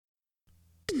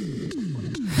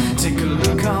Take a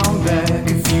look on back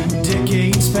a few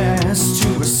decades past to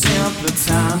a simpler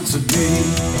time to be,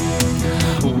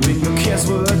 when your cares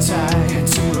were tied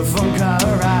to a phone car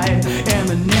ride and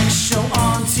the next show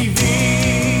on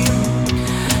TV.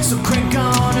 So crank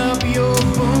on up your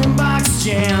boombox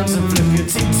jams and flip your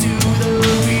tape to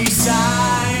the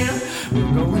B-side.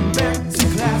 We're going back to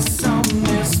class on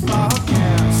this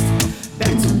podcast,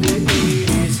 back to the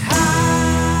 80s high.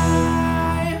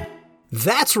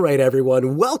 That's right,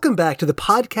 everyone. Welcome back to the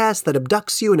podcast that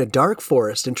abducts you in a dark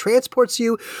forest and transports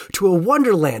you to a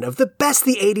wonderland of the best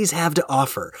the 80s have to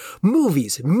offer.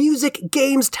 Movies, music,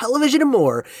 games, television, and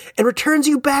more, and returns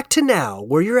you back to now,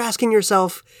 where you're asking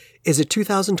yourself, is it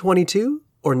 2022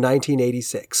 or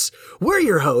 1986? We're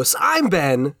your hosts. I'm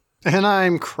Ben. And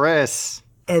I'm Chris.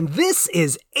 And this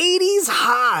is 80s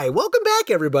High. Welcome back,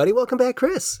 everybody. Welcome back,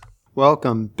 Chris.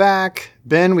 Welcome back.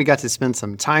 Ben, we got to spend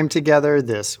some time together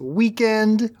this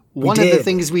weekend. One of the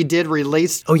things we did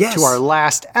relates to our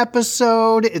last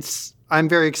episode. I'm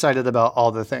very excited about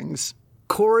all the things.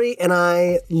 Corey and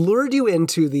I lured you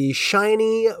into the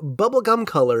shiny bubblegum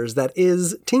colors that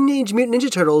is Teenage Mutant Ninja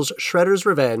Turtles Shredder's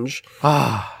Revenge.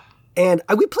 And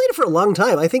we played it for a long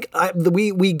time. I think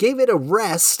we gave it a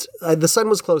rest. The sun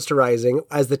was close to rising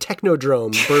as the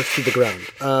Technodrome burst through the ground.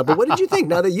 But what did you think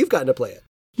now that you've gotten to play it?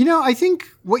 You know, I think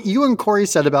what you and Corey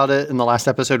said about it in the last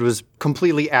episode was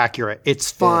completely accurate.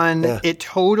 It's fun. Yeah. It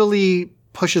totally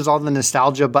pushes all the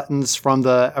nostalgia buttons from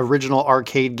the original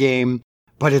arcade game,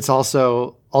 but it's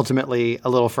also ultimately a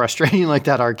little frustrating like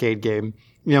that arcade game.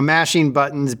 You know, mashing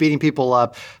buttons, beating people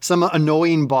up, some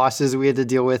annoying bosses we had to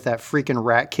deal with. That freaking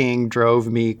Rat King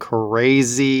drove me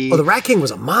crazy. Oh, the Rat King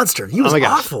was a monster. He was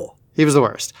awful. He was the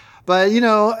worst. But, you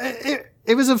know,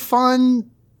 it was a fun,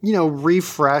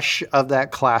 refresh of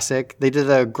that classic. They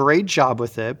did a great job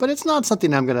with it, but it's not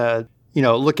something I'm going to,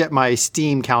 look at my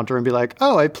Steam counter and be like,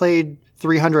 oh, I played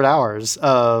 300 hours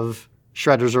of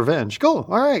Shredder's Revenge. Cool.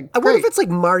 All right. I wonder if it's like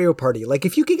Mario Party. Like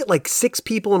if you could get like 6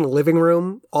 people in a living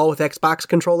room, all with Xbox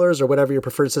controllers or whatever your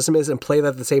preferred system is, and play that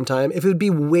at the same time, if it would be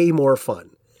way more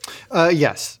fun.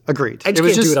 Yes, agreed. I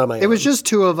just can't do it on my own. It was just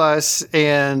 2 of us,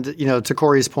 and, to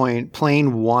Corey's point,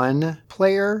 playing 1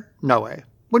 player, no way.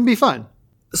 Wouldn't be fun.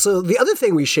 So the other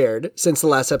thing we shared since the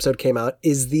last episode came out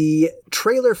is the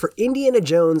trailer for Indiana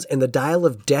Jones and the Dial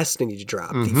of Destiny to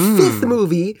drop. The 5th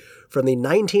movie from the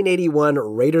 1981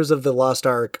 Raiders of the Lost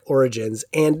Ark Origins.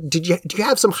 And do you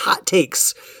have some hot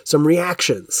takes, some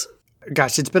reactions?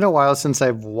 Gosh, it's been a while since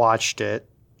I've watched it.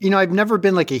 I've never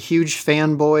been like a huge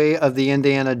fanboy of the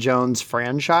Indiana Jones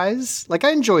franchise. Like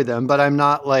I enjoy them, but I'm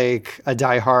not like a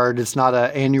diehard. It's not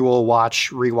an annual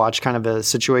rewatch kind of a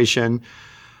situation.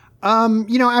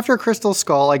 After Crystal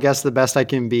Skull, I guess the best I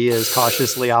can be is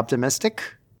cautiously optimistic.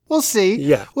 We'll see.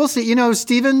 Yeah. We'll see.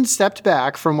 Steven stepped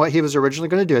back from what he was originally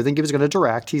going to do. I think he was going to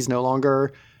direct. He's no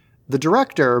longer the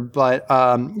director, but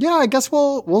I guess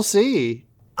we'll see.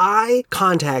 I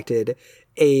contacted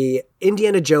a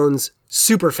Indiana Jones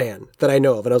super fan that I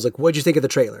know of, and I was like, what'd you think of the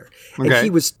trailer? Okay. And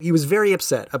he was very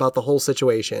upset about the whole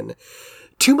situation.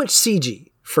 Too much CG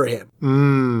for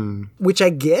him. Which I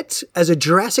get as a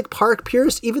Jurassic Park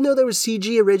purist, even though there was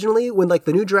CG originally, when like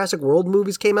the new Jurassic World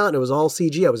movies came out and it was all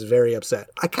CG, I was very upset.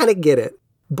 I kind of get it.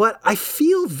 But I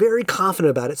feel very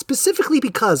confident about it, specifically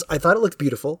because I thought it looked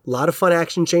beautiful. A lot of fun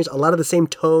action change, a lot of the same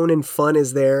tone and fun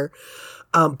is there.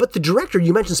 But the director,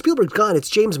 you mentioned Spielberg's gone, it's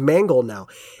James Mangold now.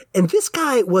 And this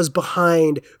guy was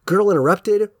behind Girl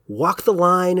Interrupted, Walk the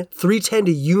Line, 3:10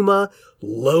 to Yuma,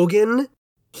 Logan.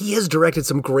 He has directed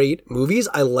some great movies.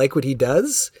 I like what he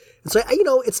does. And so,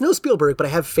 it's no Spielberg, but I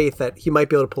have faith that he might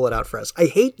be able to pull it out for us. I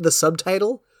hate the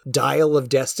subtitle, Dial of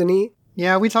Destiny.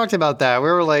 Yeah, we talked about that. We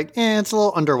were like, it's a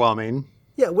little underwhelming.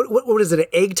 Yeah, what is it, an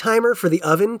egg timer for the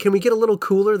oven? Can we get a little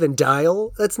cooler than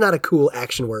dial? That's not a cool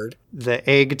action word. The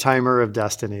egg timer of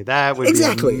destiny. That would be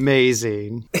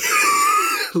amazing.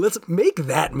 Let's make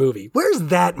that movie. Where's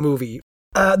that movie?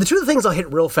 The 2 other things I'll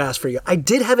hit real fast for you. I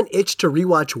did have an itch to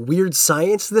rewatch Weird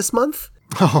Science this month.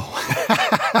 Oh.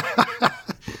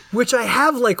 Which I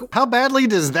have like... How badly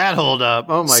does that hold up?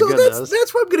 Oh my goodness.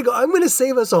 That's where I'm going to go. I'm going to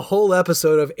save us a whole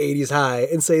episode of 80s High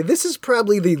and say this is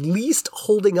probably the least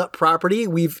holding up property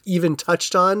we've even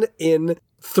touched on in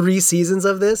 3 seasons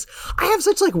of this. I have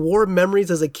such like warm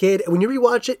memories as a kid. And when you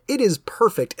rewatch it, it is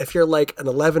perfect if you're like an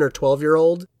 11 or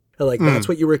 12-year-old. And like that's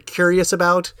what you were curious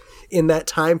about in that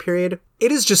time period.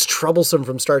 It is just troublesome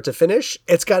from start to finish.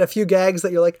 It's got a few gags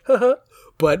that you're like, haha.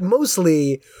 But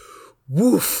mostly,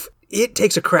 woof, it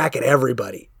takes a crack at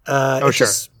everybody. Sure.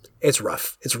 It's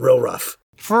rough. It's real rough.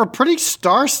 For a pretty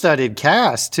star-studded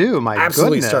cast, too, my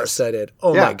Absolutely goodness. star-studded.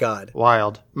 Oh, my God.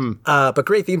 Wild. But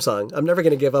great theme song. I'm never going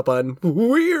to give up on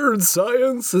Weird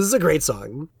Science. This is a great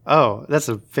song. Oh, that's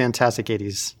a fantastic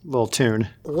 80s little tune.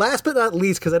 Last but not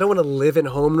least, because I don't want to live in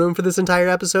homeroom for this entire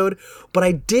episode, but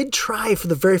I did try for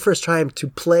the very first time to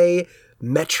play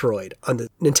Metroid on the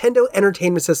Nintendo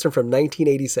Entertainment System from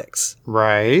 1986.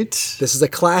 Right. This is a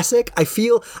classic. I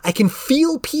can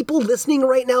feel people listening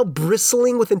right now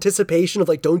bristling with anticipation of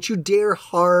like, don't you dare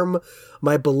harm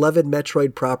my beloved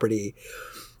Metroid property.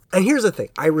 And here's the thing.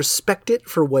 I respect it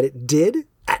for what it did.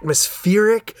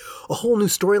 Atmospheric, a whole new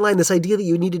storyline, this idea that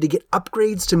you needed to get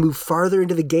upgrades to move farther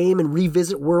into the game and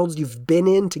revisit worlds you've been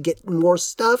in to get more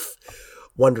stuff.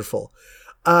 Wonderful.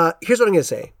 Here's what I'm going to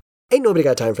say. Ain't nobody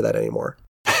got time for that anymore.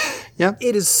 Yeah.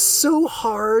 It is so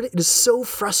hard. It is so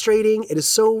frustrating.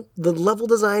 The level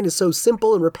design is so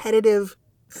simple and repetitive.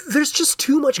 There's just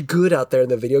too much good out there in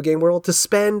the video game world to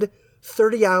spend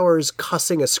 30 hours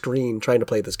cussing a screen trying to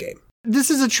play this game. This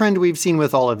is a trend we've seen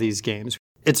with all of these games.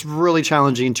 It's really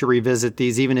challenging to revisit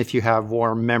these, even if you have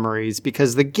warm memories,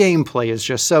 because the gameplay is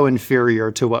just so inferior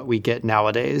to what we get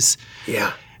nowadays.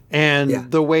 Yeah. And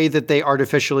the way that they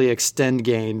artificially extend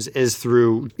games is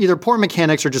through either poor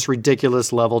mechanics or just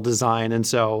ridiculous level design. And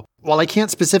so while I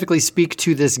can't specifically speak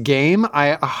to this game,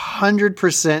 I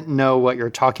 100% know what you're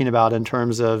talking about in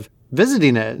terms of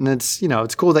visiting it. And it's,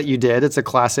 it's cool that you did. It's a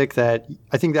classic that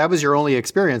I think that was your only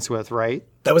experience with, right?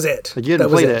 That was it. Like you hadn't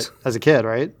played it as a kid,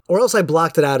 right? Or else I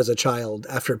blocked it out as a child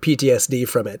after PTSD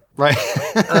from it. Right.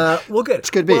 Well, good.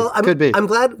 It could be. Well, I'm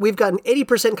glad we've gotten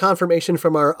 80% confirmation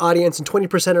from our audience and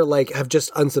 20% are like, have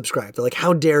just unsubscribed. They're like,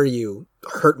 how dare you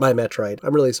hurt my Metroid?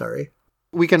 I'm really sorry.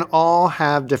 We can all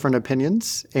have different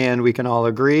opinions and we can all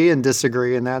agree and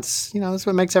disagree. And that's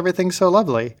what makes everything so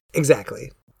lovely.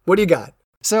 Exactly. What do you got?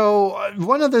 So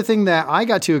one other thing that I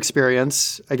got to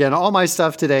experience, again, all my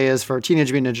stuff today is for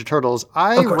Teenage Mutant Ninja Turtles.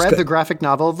 I read the graphic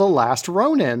novel The Last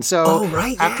Ronin. So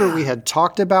after we had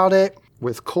talked about it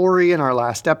with Corey in our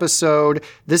last episode,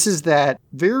 this is that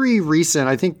very recent,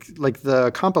 I think like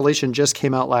the compilation just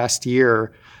came out last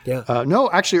year. Yeah. No,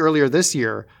 actually earlier this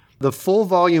year. The full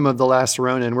volume of The Last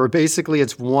Ronin, where basically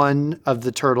it's one of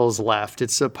the turtles left.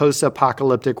 It's a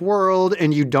post-apocalyptic world,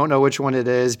 and you don't know which one it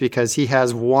is because he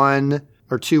has one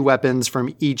or two weapons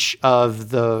from each of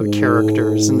the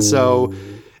characters. And so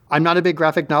I'm not a big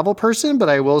graphic novel person, but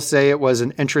I will say it was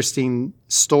an interesting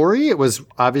story. It was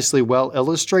obviously well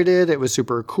illustrated. It was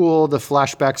super cool. The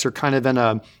flashbacks are kind of in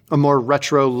a more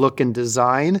retro look and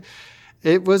design.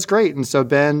 It was great. And so,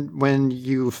 Ben, when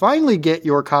you finally get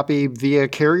your copy via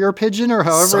carrier pigeon or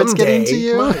however it's getting to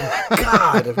you. My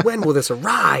God, when will this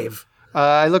arrive?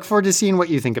 I look forward to seeing what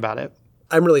you think about it.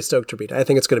 I'm really stoked to read it. I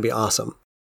think it's going to be awesome.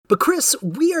 But Chris,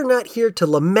 we are not here to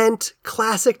lament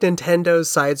classic Nintendo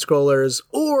side-scrollers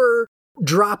or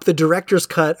drop the director's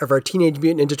cut of our Teenage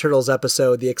Mutant Ninja Turtles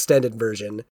episode, the extended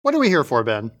version. What are we here for,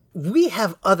 Ben? We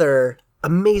have other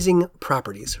amazing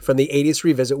properties from the 80s to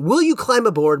revisit. Will you climb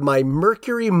aboard my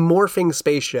Mercury morphing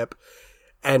spaceship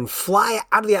and fly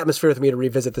out of the atmosphere with me to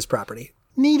revisit this property?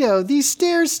 Nito, these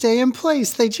stairs stay in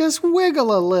place. They just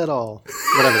wiggle a little.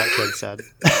 Whatever that kid said.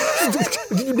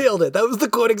 You nailed it. That was the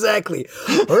quote exactly.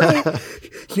 All right,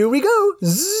 here we go.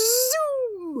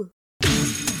 Zoom!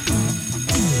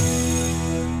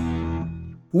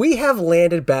 We have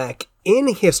landed back in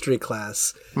history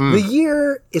class. The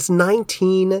year is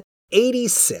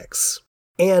 1986.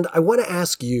 And I want to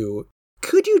ask you,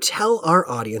 could you tell our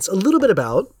audience a little bit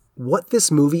about what this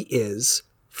movie is,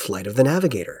 Flight of the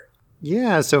Navigator?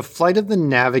 Yeah, so Flight of the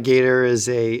Navigator is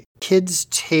a kid's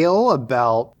tale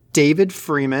about David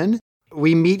Freeman.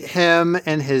 We meet him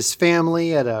and his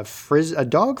family at a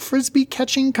dog frisbee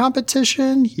catching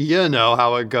competition. You know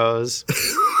how it goes.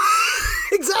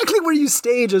 Exactly where you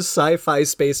stage a sci-fi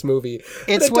space movie.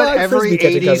 It's what every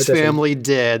 80s family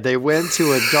did. They went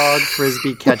to a dog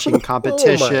frisbee catching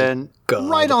competition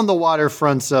right on the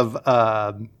waterfronts of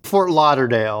Fort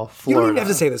Lauderdale, Florida. You don't even have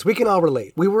to say this. We can all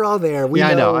relate. We were all there. We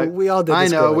know. We all did this. I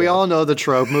know. We all know the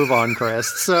trope. Move on,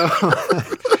 Chris. So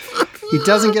he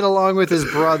doesn't get along with his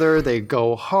brother. They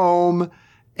go home,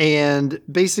 and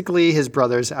basically his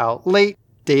brother's out late.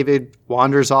 David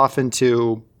wanders off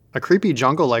into a creepy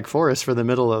jungle-like forest for the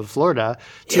middle of Florida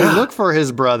to look for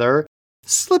his brother,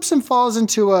 slips and falls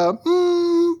into a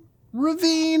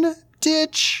ravine,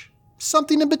 ditch,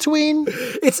 something in between.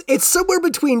 It's somewhere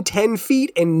between 10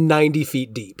 feet and 90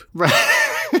 feet deep. Right.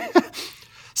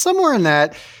 Somewhere in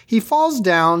that, he falls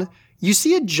down, you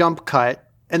see a jump cut,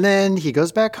 and then he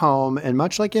goes back home, and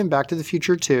much like in Back to the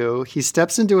Future 2, he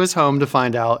steps into his home to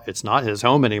find out it's not his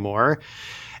home anymore.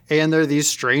 And there are these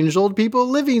strange old people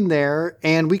living there.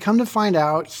 And we come to find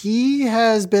out he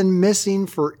has been missing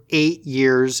for 8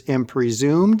 years and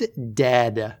presumed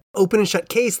dead. Open and shut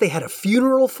case. They had a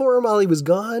funeral for him while he was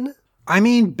gone. I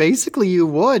mean, basically you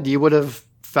would have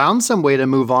found some way to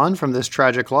move on from this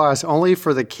tragic loss, only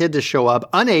for the kid to show up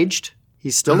unaged.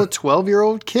 He's still a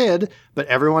 12-year-old kid, but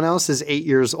everyone else is 8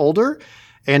 years older.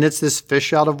 And it's this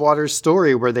fish out of water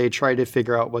story where they try to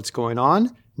figure out what's going on.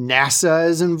 NASA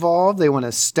is involved. They want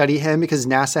to study him because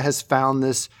NASA has found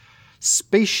this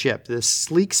spaceship, this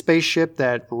sleek spaceship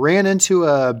that ran into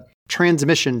a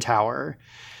transmission tower.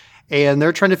 And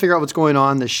they're trying to figure out what's going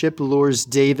on. The ship lures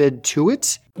David to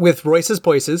it. With Royce's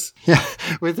Poises. Yeah,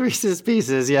 with Reese's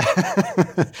Pieces, yeah.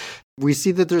 We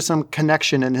see that there's some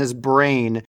connection in his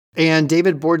brain. And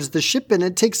David boards the ship and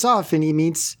it takes off and he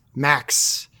meets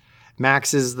Max.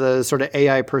 Max is the sort of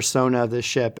AI persona of the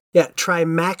ship. Yeah,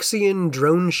 Trimaxian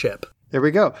drone ship. There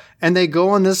we go. And they go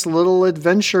on this little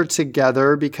adventure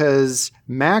together because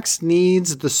Max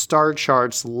needs the star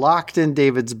charts locked in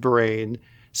David's brain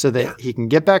so that he can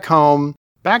get back home,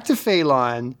 back to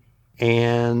Phelan,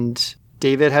 and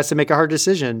David has to make a hard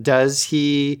decision. Does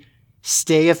he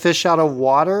stay a fish out of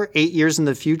water 8 years in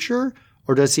the future,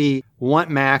 or does he want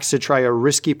Max to try a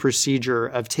risky procedure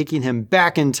of taking him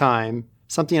back in time,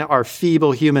 something our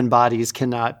feeble human bodies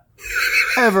cannot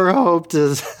ever hope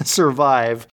to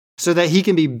survive, so that he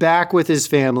can be back with his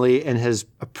family in his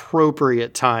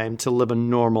appropriate time to live a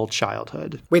normal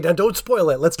childhood? Wait, now don't spoil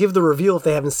it. Let's give the reveal if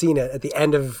they haven't seen it at the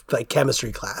end of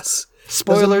chemistry class.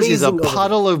 Spoilers, he's a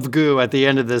puddle of goo at the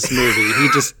end of this movie. He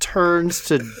just turns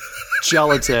to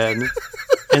gelatin.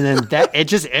 And then it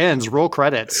just ends. Roll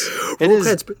credits. It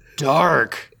is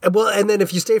dark. Well, and then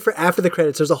if you stay for after the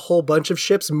credits, there's a whole bunch of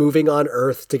ships moving on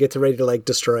Earth to get ready to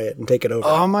destroy it and take it over.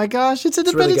 Oh my gosh! It's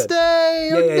Independence Day.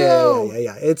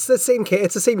 Yeah. It's the same.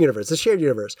 It's the same universe. It's a shared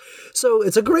universe. So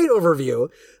it's a great overview.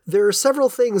 There are several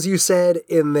things you said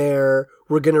in there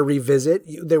we're going to revisit.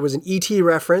 There was an E.T.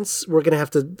 reference. We're going to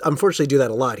have to, unfortunately, do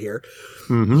that a lot here.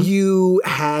 Mm-hmm. You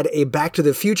had a Back to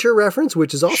the Future reference,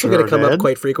 which is also going to come up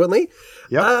quite frequently.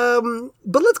 Yep.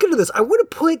 But let's get into this. I want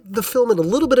to put the film in a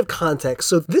little bit of context.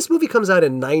 So this movie comes out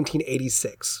in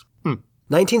 1986.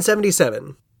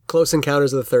 1977, Close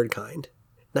Encounters of the Third Kind.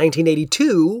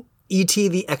 1982, E.T.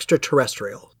 the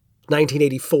Extraterrestrial.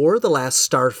 1984, The Last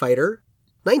Starfighter.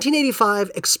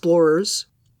 1985, Explorers.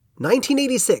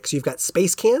 1986, you've got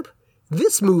Space Camp,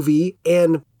 this movie,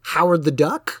 and Howard the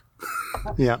Duck.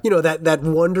 Yeah. You know, that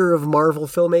wonder of Marvel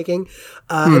filmmaking.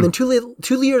 And then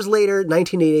two years later,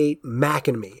 1988, Mac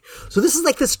and Me. So this is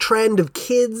this trend of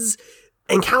kids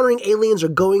encountering aliens or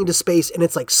going into space, and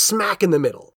it's smack in the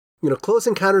middle. You know, Close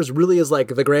Encounters really is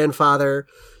the grandfather.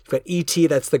 You've got E.T.,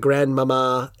 that's the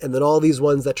grandmama, and then all these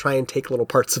ones that try and take little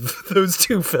parts of those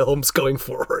two films going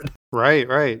forward.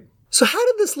 Right. So how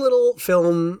did this little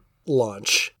film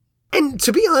launch? And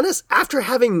to be honest, after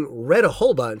having read a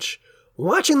whole bunch,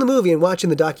 watching the movie and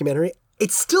watching the documentary,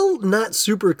 it's still not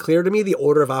super clear to me the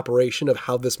order of operation of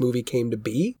how this movie came to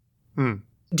be.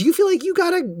 Do you feel like you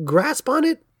got a grasp on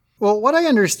it? Well, what I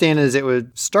understand is it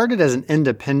started as an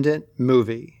independent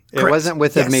movie. Correct. It wasn't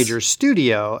with a major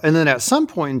studio. And then at some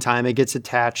point in time, it gets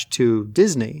attached to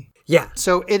Disney. Yeah.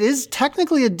 So it is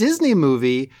technically a Disney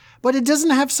movie, but it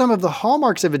doesn't have some of the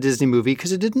hallmarks of a Disney movie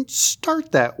because it didn't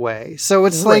start that way. So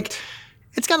it's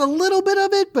it's got a little bit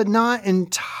of it, but not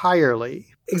entirely.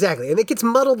 Exactly. And it gets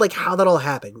muddled how that all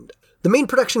happened. The main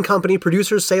production company,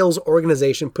 Producers Sales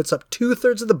Organization, puts up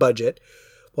 2/3 of the budget,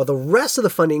 while the rest of the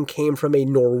funding came from a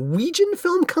Norwegian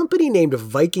film company named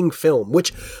Viking Film,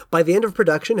 which by the end of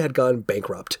production had gone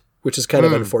bankrupt, which is kind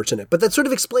of unfortunate. But that sort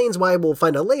of explains why we'll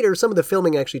find out later some of the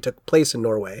filming actually took place in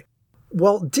Norway.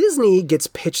 Well, Disney gets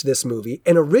pitched this movie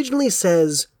and originally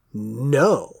says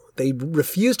no. They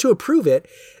refuse to approve it.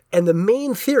 And the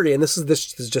main theory, and this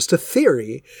is just a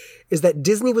theory, is that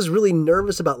Disney was really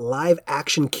nervous about live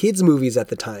action kids movies at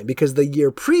the time because the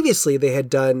year previously they had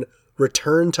done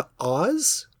Return to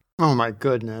Oz. Oh my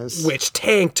goodness. Which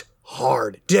tanked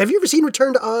hard. Have you ever seen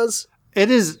Return to Oz?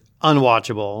 It is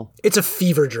unwatchable. It's a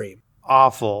fever dream.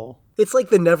 Awful. It's like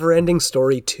the Neverending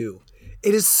Story 2.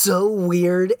 It is so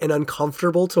weird and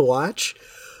uncomfortable to watch.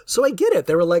 So I get it.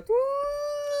 They were like,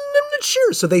 I'm not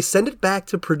sure. So they send it back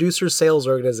to Producers Sales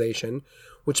Organization,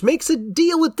 which makes a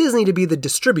deal with Disney to be the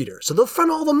distributor. So they'll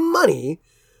front all the money.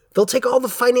 They'll take all the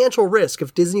financial risk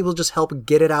if Disney will just help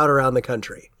get it out around the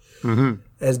country. Mm-hmm.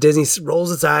 As Disney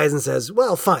rolls its eyes and says,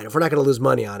 well, fine, if we're not going to lose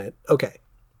money on it. Okay.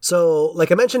 So,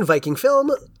 like I mentioned, Viking Film,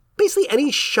 basically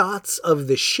any shots of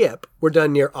the ship were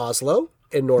done near Oslo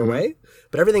in Norway,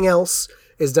 but everything else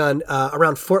is done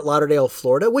around Fort Lauderdale,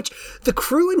 Florida, which the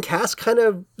crew and cast kind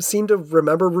of seem to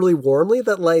remember really warmly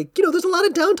that, like, you know, there's a lot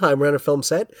of downtime around a film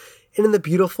set. And in the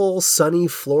beautiful, sunny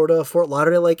Florida, Fort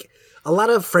Lauderdale, like, a lot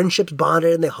of friendships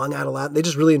bonded and they hung out a lot. And they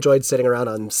just really enjoyed sitting around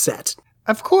on set.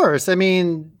 Of course. I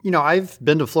mean, you know, I've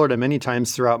been to Florida many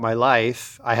times throughout my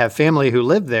life. I have family who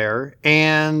live there.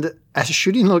 And as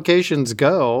shooting locations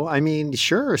go, I mean,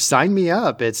 sure, sign me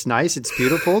up. It's nice. It's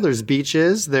beautiful. There's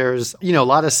beaches. There's, you know, a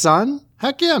lot of sun.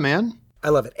 Heck yeah, man. I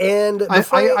love it. And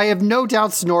I have no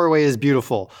doubts Norway is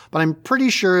beautiful, but I'm pretty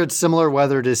sure it's similar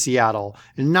weather to Seattle.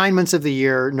 And 9 months of the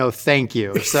year, no thank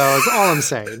you. So that's all I'm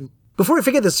saying. Before we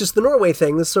forget this, just the Norway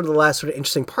thing, this is sort of the last sort of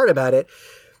interesting part about it.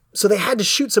 So they had to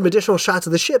shoot some additional shots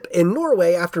of the ship in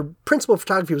Norway after principal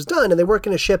photography was done, and they were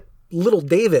going to ship Little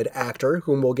David, actor,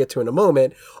 whom we'll get to in a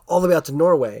moment, all the way out to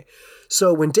Norway.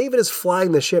 So when David is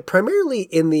flying the ship, primarily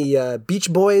in the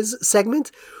Beach Boys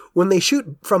segment, when they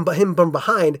shoot from him from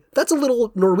behind, that's a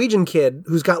little Norwegian kid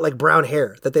who's got like brown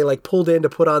hair that they like pulled in to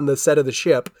put on the set of the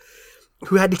ship,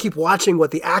 who had to keep watching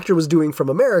what the actor was doing from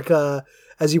America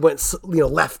as he went, you know,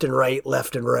 left and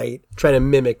right, trying to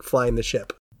mimic flying the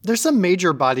ship. There's some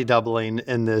major body doubling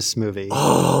in this movie.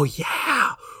 Oh,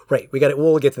 yeah. Right. We got it.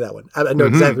 We'll get to that one. I know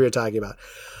exactly what you're talking about.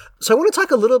 So I want to talk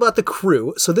a little about the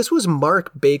crew. So this was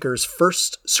Mark Baker's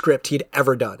first script he'd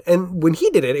ever done. And when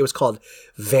he did it, it was called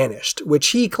Vanished, which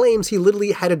he claims he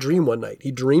literally had a dream one night.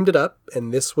 He dreamed it up,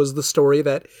 and this was the story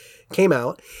that came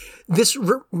out. This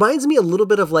reminds me a little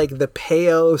bit of like the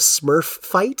Peo Smurf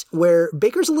fight, where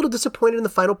Baker's a little disappointed in the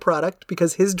final product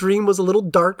because his dream was a little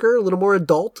darker, a little more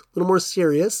adult, a little more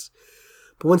serious.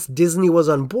 But once Disney was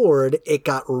on board, it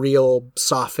got real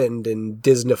softened and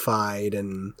Disneyfied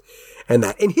and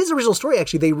that. In his original story,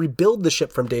 actually, they rebuild the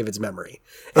ship from David's memory.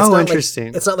 It's not interesting.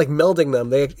 Like, it's not like melding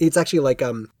them. It's actually like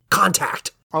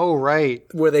Contact. Oh, right.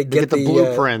 Where they get the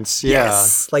blueprints. Yeah.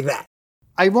 Yes, like that.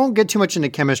 I won't get too much into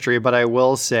chemistry, but I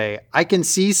will say I can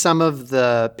see some of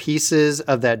the pieces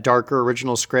of that darker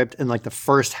original script in like the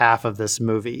first half of this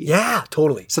movie. Yeah,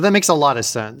 totally. So that makes a lot of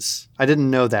sense. I didn't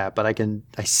know that, but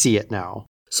I see it now.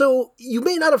 So you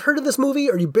may not have heard of this movie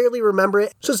or you barely remember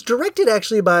it. So it's directed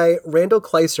actually by Randall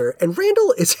Kleiser, and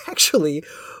Randall is actually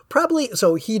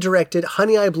so he directed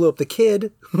Honey, I Blew Up the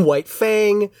Kid, White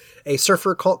Fang, a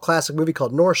surfer cult classic movie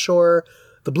called North Shore,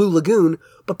 The Blue Lagoon,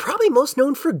 but probably most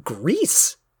known for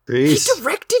Grease. He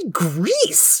directed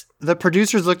Grease. The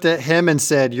producers looked at him and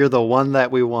said, "You're the one that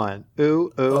we want."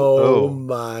 Oh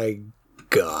my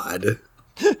God.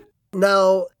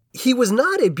 Now, he was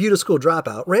not a beauty school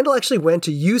dropout. Randall actually went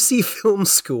to UC Film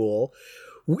School.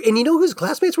 And you know who his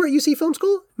classmates were at UC Film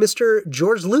School? Mr.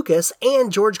 George Lucas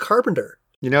and George Carpenter.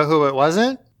 You know who it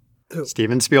wasn't? Who?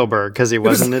 Steven Spielberg, because he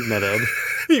wasn't admitted.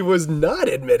 He was not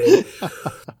admitted.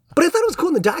 But I thought it was cool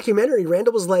in the documentary.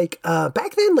 Randall was like,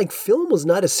 back then, like, film was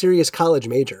not a serious college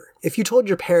major. If you told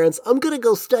your parents, I'm going to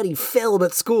go study film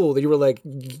at school, you were like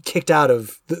kicked out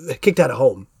of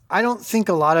home. I don't think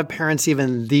a lot of parents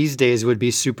even these days would be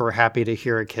super happy to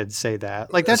hear a kid say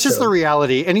that. Like, that's just the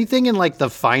reality. Anything in like the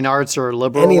fine arts or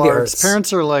liberal arts,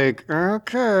 parents are like,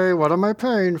 okay, what am I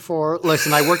paying for?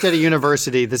 Listen, I worked at a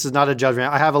university. This is not a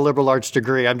judgment. I have a liberal arts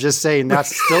degree. I'm just saying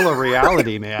that's still a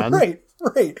reality, man. Right.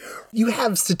 You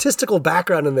have statistical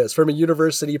background in this from a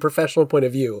university professional point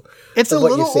of view. It's a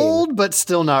little old, but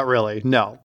still not really.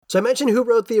 No. So I mentioned who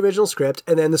wrote the original script,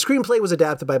 and then the screenplay was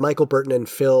adapted by Michael Burton and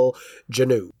Phil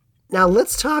Jannu. Now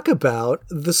let's talk about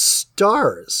the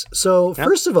stars. So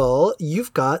first of all,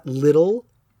 you've got little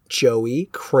Joey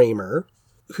Kramer,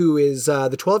 who is the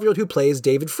 12-year-old who plays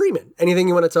David Freeman. Anything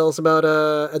you want to tell us about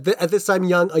at this time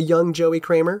a young Joey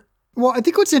Kramer? Well, I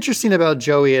think what's interesting about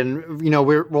Joey, and, you know,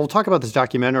 we'll talk about this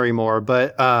documentary more,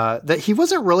 but that he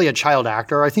wasn't really a child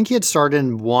actor. I think he had starred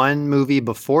in one movie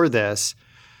before this,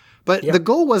 but the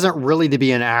goal wasn't really to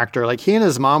be an actor. Like, he and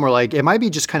his mom were like, it might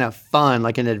be just kind of fun,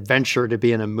 like an adventure to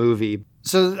be in a movie.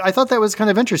 So I thought that was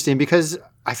kind of interesting because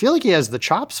I feel like he has the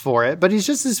chops for it, but he's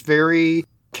just this very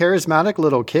charismatic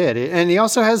little kid. And he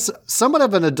also has somewhat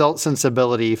of an adult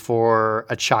sensibility for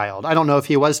a child. I don't know if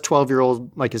he was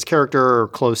 12-year-old like his character or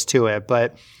close to it,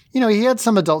 but, you know, he had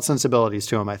some adult sensibilities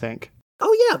to him, I think.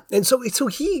 Oh, yeah. And so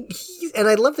he and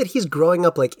I love that he's growing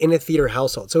up like in a theater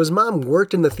household. So his mom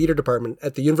worked in the theater department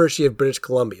at the University of British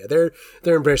Columbia. They're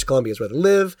in British Columbia is where they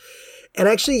live. And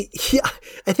actually,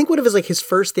 I think one of his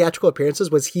first theatrical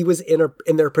appearances was he was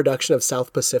in their production of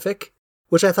South Pacific,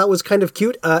 which I thought was kind of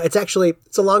cute.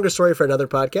 It's a longer story for another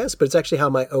podcast, but it's actually how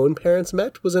my own parents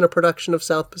met, was in a production of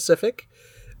South Pacific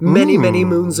many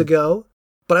moons ago.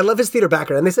 But I love his theater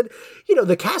background. And they said, you know,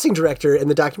 the casting director in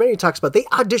the documentary talks about they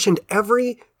auditioned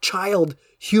every child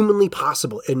humanly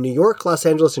possible in New York, Los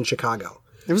Angeles, and Chicago.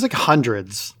 It was like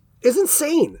hundreds. It's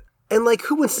insane. And like,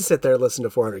 who wants to sit there and listen to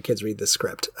 400 kids read this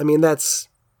script? I mean,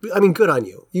 good on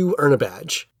you. You earn a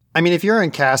badge. I mean, if you're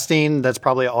in casting, that's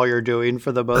probably all you're doing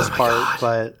for the most part. God.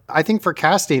 But I think for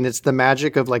casting, it's the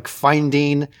magic of like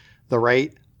finding the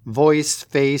right voice,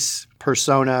 face,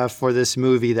 persona for this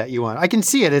movie that you want. I can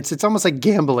see it. It's almost like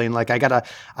gambling. Like I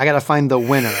gotta find the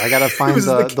winner. I gotta find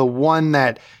the one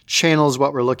that channels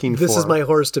what we're looking for. This is my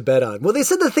horse to bet on. Well, they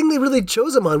said the thing they really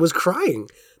chose him on was crying.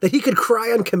 That he could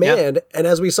cry on command. Yep. And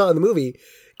as we saw in the movie,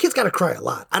 kid's got to cry a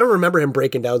lot. I don't remember him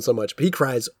breaking down so much, but he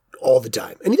cries all the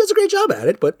time. And he does a great job at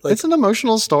it. But like, it's an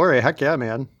emotional story. Heck yeah,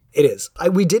 man. It is.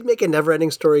 We did make a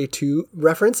Neverending Story 2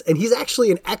 reference, and he's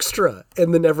actually an extra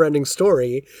in the Neverending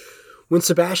Story. When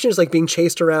Sebastian is like being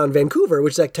chased around Vancouver,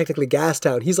 which is like technically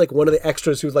Gastown, he's like one of the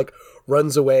extras who like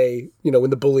runs away, when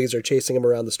the bullies are chasing him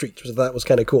around the streets. So that was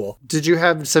kind of cool. Did you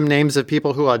have some names of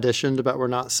people who auditioned but were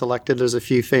not selected? There's a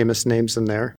few famous names in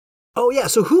there. Oh yeah,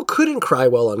 so who couldn't cry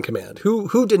well on command?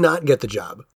 Who did not get the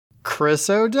job? Chris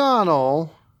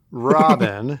O'Donnell,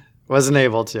 Robin, wasn't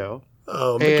able to.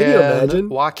 Oh, can you imagine?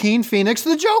 Joaquin Phoenix,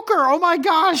 the Joker. Oh my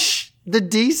gosh. The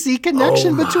DC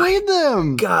connection between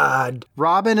them. God.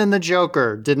 Robin and the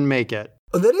Joker didn't make it.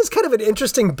 Oh, that is kind of an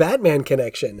interesting Batman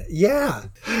connection. Yeah.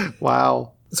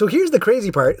 Wow. So here's the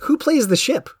crazy part. Who plays the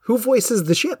ship? Who voices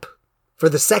the ship for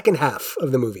the second half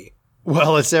of the movie?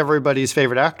 Well, it's everybody's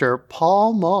favorite actor,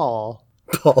 Paul Mall.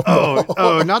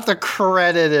 Oh, not the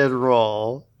credited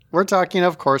role. We're talking,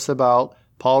 of course, about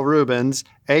Paul Reubens,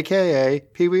 a.k.a.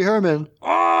 Pee Wee Herman.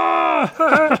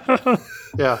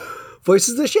 Yeah.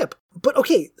 Voices the ship. But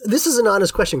okay, this is an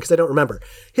honest question because I don't remember.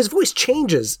 His voice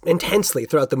changes intensely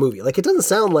throughout the movie. Like, it doesn't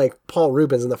sound like Paul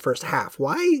Reubens in the first half.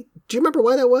 Why? Do you remember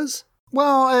why that was?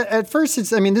 Well, at first,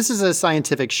 this is a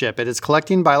scientific ship. It is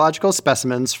collecting biological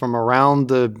specimens from around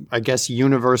the,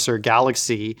 universe or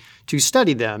galaxy to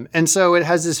study them. And so it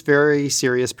has this very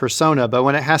serious persona. But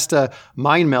when it has to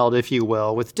mind meld, if you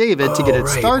will, with David to get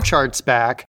its star charts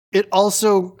back, it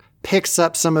also picks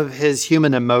up some of his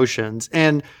human emotions.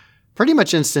 And pretty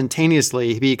much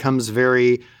instantaneously, he becomes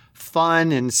very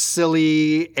fun and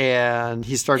silly, and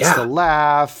he starts to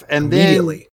laugh. And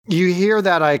then you hear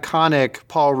that iconic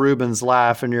Paul Reubens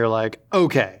laugh, and you're like,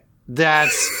 okay,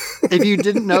 that's, if you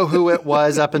didn't know who it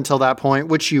was up until that point,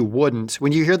 which you wouldn't,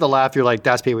 when you hear the laugh, you're like,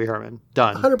 that's Pee Wee Herman.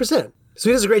 Done. 100%. So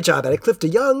he does a great job at it. Cliff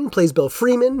DeYoung plays Bill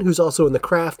Freeman, who's also in The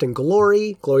Craft and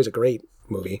Glory. Glory's a great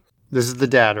movie. This is the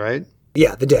dad, right?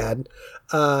 Yeah, the dad.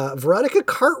 Veronica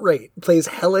Cartwright plays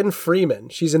Helen Freeman.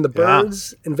 She's in The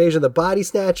Birds, Invasion of the Body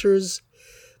Snatchers,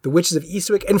 The Witches of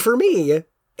Eastwick, and for me,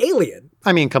 Alien.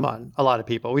 I mean, come on. A lot of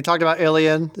people. We talked about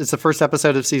Alien. It's the first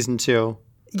episode of season 2.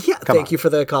 Yeah, thank you for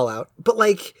the call out. But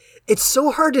like, it's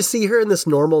so hard to see her in this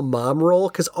normal mom role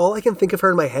because all I can think of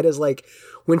her in my head is like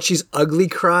when she's ugly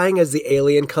crying as the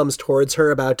alien comes towards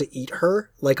her about to eat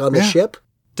her, like on the ship.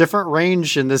 Different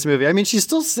range in this movie. I mean, she's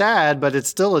still sad, but it's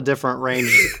still a different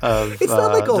range of it's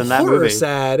not like a horror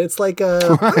sad. It's like are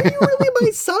you really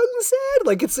my son sad?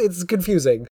 Like it's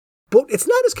confusing. But it's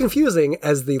not as confusing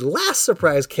as the last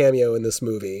surprise cameo in this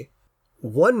movie.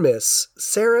 One Miss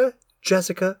Sarah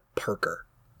Jessica Parker.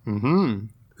 Mm-hmm.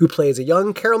 Who plays a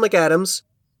young Carol McAdams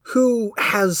who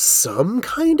has some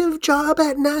kind of job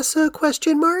at NASA, ?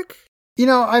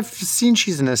 I've seen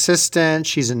she's an assistant,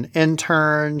 she's an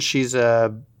intern, she's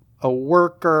a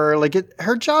worker.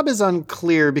 Her job is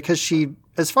unclear because she,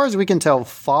 as far as we can tell,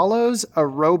 follows a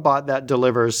robot that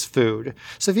delivers food.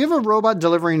 So if you have a robot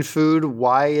delivering food,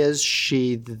 why is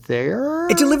she there?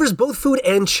 It delivers both food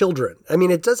and children. I mean,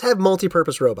 it does have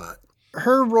multi-purpose robot.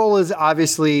 Her role is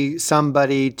obviously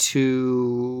somebody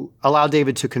to allow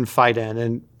David to confide in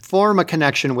and form a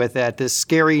connection with at this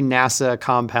scary NASA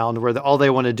compound where all they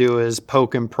want to do is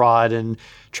poke and prod and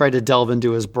try to delve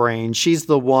into his brain. She's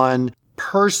the one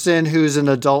person who's an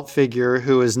adult figure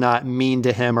who is not mean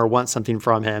to him or wants something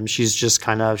from him. She's just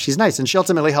she's nice. And she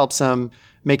ultimately helps him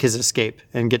make his escape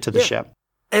and get to the ship.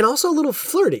 And also a little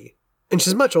flirty. And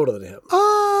she's much older than him.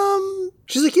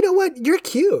 She's like, you know what? You're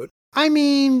cute. I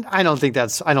mean, I don't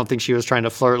think she was trying to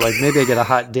flirt. Like, maybe I get a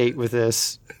hot date with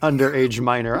this underage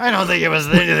minor. I don't think it was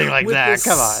anything like that.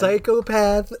 Come on.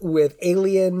 Psychopath with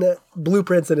alien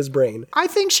blueprints in his brain. I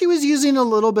think she was using a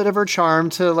little bit of her charm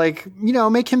to,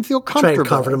 make him feel comfortable. Try and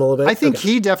comfort him a little bit. I think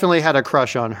he definitely had a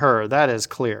crush on her. That is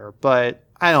clear. But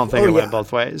I don't think it went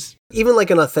both ways. Even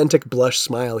an authentic blush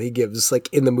smile he gives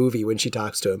in the movie when she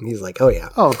talks to him. He's like, oh yeah.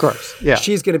 Oh, of course. Yeah.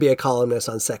 She's going to be a columnist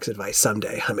on Sex Advice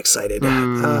someday. I'm excited.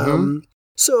 Mm-hmm.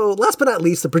 So last but not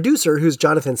least, the producer, who's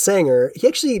Jonathan Sanger, he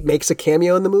actually makes a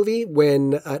cameo in the movie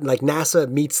when NASA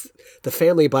meets the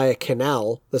family by a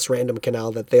canal, this random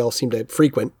canal that they all seem to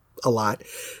frequent a lot,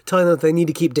 telling them that they need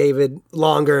to keep David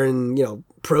longer and,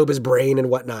 probe his brain and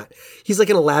whatnot. He's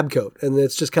like in a lab coat, and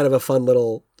it's just kind of a fun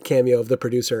little cameo of the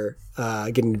producer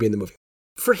getting to be in the movie.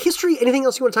 For history, anything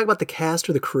else you want to talk about the cast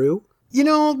or the crew?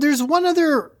 There's one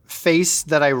other face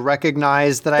that I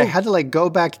recognized that I had to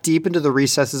go back deep into the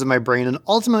recesses of my brain and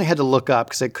ultimately had to look up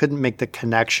because I couldn't make the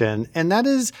connection. And that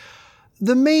is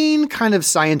the main kind of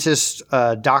scientist,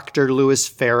 Dr. Louis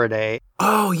Faraday.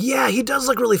 Oh, yeah, he does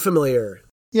look really familiar.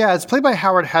 Yeah, it's played by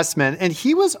Howard Hessman, and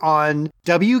he was on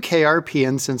WKRP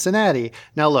in Cincinnati.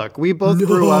 Now, look, we both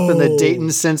grew up in the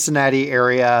Dayton, Cincinnati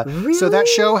area, really? So that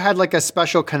show had a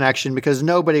special connection because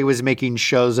nobody was making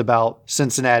shows about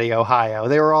Cincinnati, Ohio.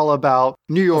 They were all about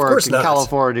New York and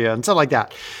California and stuff like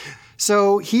that.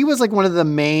 So he was one of the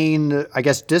main,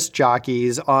 disc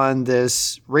jockeys on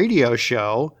this radio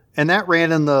show, and that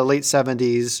ran in the late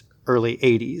 70s, early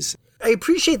 80s. I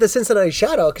appreciate the Cincinnati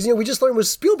shout out because, we just learned was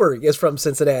Spielberg is from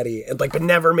Cincinnati and but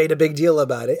never made a big deal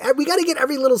about it. We got to get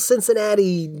every little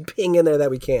Cincinnati ping in there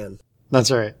that we can. That's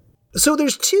right. So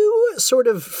there's two sort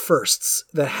of firsts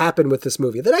that happen with this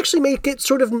movie that actually make it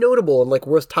sort of notable and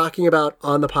worth talking about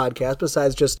on the podcast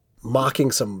besides just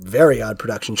mocking some very odd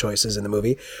production choices in the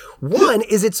movie. One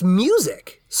is its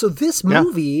music. So this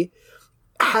movie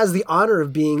has the honor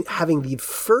of having the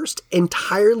first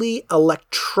entirely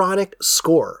electronic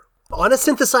score on a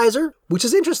synthesizer, which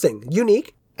is interesting,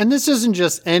 unique. And this isn't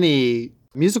just any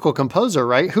musical composer,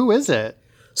 right? Who is it?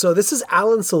 So this is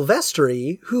Alan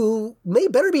Silvestri, who may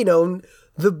better be known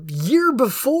the year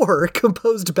before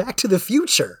composed Back to the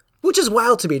Future, which is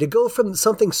wild to me to go from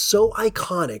something so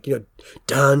iconic,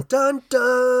 dun dun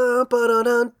dun, dun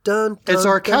dun dun. It's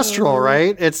orchestral,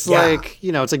 right? It's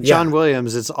it's like John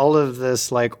Williams. It's all of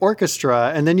this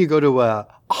orchestra, and then you go to a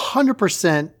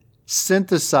 100%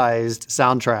 synthesized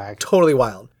soundtrack. Totally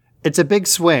wild. It's a big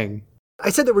swing. I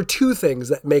said there were two things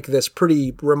that make this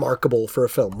pretty remarkable for a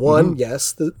film. One,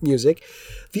 yes, the music.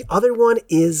 The other one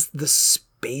is the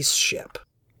spaceship.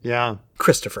 Yeah.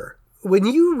 Christopher, when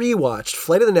you rewatched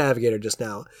Flight of the Navigator just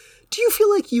now, do you feel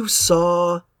like you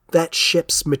saw that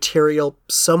ship's material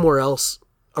somewhere else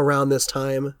around this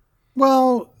time?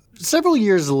 Well, several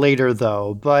years later,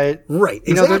 though, but right,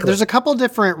 exactly. There's a couple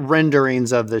different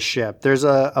renderings of the ship. There's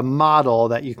a model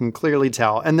that you can clearly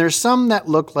tell, and there's some that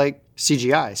look like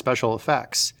CGI, special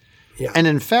effects. Yeah. And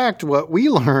in fact, what we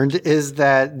learned is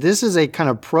that this is a kind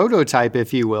of prototype,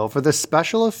 if you will, for the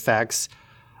special effects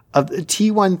of the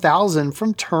T-1000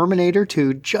 from Terminator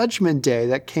 2 Judgment Day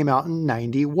that came out in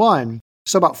 91.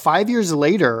 So about 5 years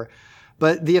later,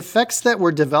 but the effects that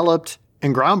were developed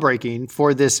and groundbreaking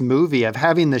for this movie of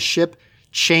having the ship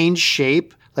change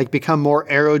shape, become more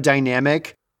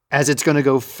aerodynamic as it's going to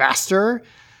go faster,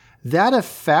 that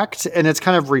effect and its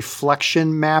kind of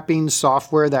reflection mapping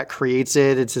software that creates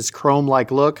it, it's this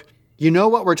chrome-like look. You know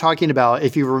what we're talking about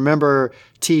if you remember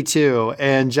T2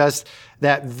 and just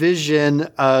that vision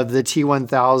of the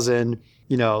T-1000,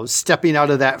 stepping out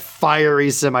of that fiery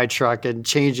semi-truck and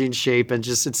changing shape and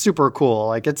just, it's super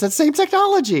cool. It's that same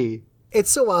technology. It's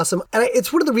so awesome. And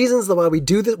it's one of the reasons why we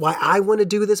do this, why I want to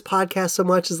do this podcast so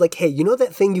much is hey, you know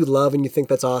that thing you love and you think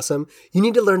that's awesome? You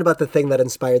need to learn about the thing that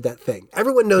inspired that thing.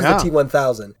 Everyone knows the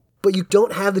T-1000, but you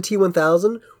don't have the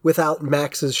T-1000 without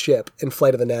Max's ship in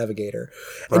Flight of the Navigator.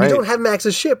 And you don't have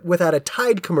Max's ship without a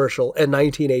Tide commercial in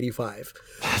 1985.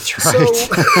 That's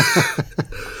right.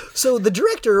 So the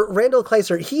director, Randall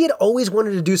Kleiser, he had always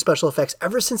wanted to do special effects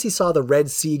ever since he saw the Red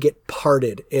Sea get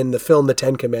parted in the film The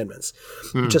Ten Commandments.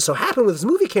 It just so happened when this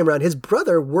movie came around, his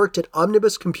brother worked at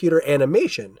Omnibus Computer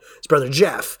Animation, his brother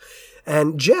Jeff.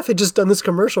 And Jeff had just done this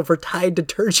commercial for Tide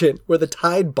detergent where the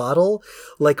Tide bottle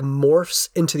morphs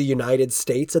into the United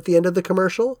States at the end of the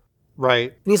commercial.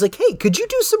 Right. And he's like, hey, could you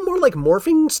do some more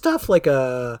morphing stuff like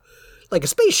a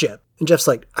spaceship? And Jeff's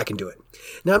like, I can do it.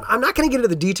 Now, I'm not going to get into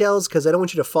the details because I don't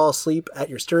want you to fall asleep at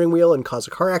your steering wheel and cause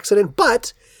a car accident.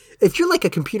 But if you're a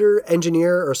computer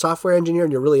engineer or software engineer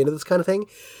and you're really into this kind of thing,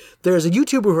 there's a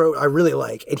YouTuber who I really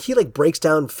like, and he breaks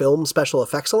down film special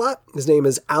effects a lot. His name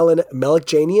is Alan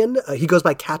Melekjanian. He goes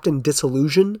by Captain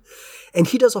Disillusion, and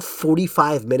he does a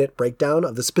 45-minute breakdown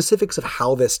of the specifics of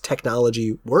how this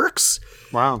technology works.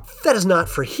 Wow. That is not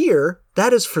for here.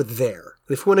 That is for there.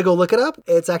 If you want to go look it up,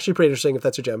 it's actually pretty interesting if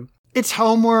that's your gem. It's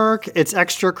homework. It's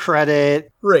extra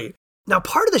credit. Right. Now,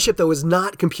 part of the ship, though, is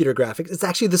not computer graphics. It's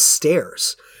actually the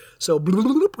stairs. So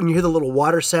when you hear the little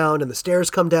water sound and the stairs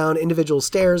come down, individual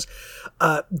stairs,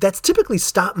 that's typically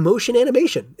stop motion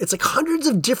animation. It's hundreds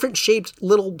of different shaped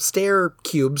little stair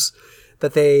cubes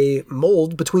that they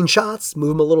mold between shots, move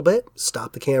them a little bit,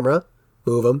 stop the camera,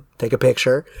 move them, take a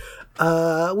picture,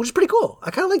 which is pretty cool.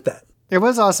 I kind of like that. It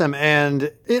was awesome,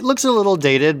 and it looks a little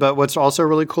dated, but what's also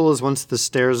really cool is once the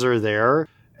stairs are there,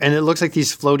 and it looks like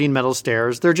these floating metal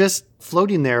stairs, they're just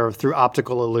floating there through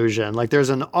optical illusion. Like there's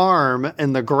an arm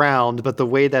in the ground, but the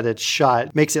way that it's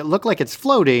shot makes it look like it's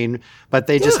floating, but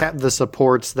they just have the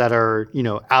supports that are,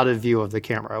 out of view of the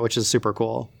camera, which is super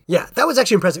cool. Yeah, that was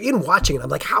actually impressive. Even watching it, I'm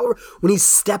like, when he's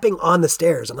stepping on the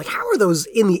stairs, I'm like, how are those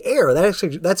in the air?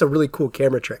 That's a really cool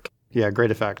camera trick. Yeah,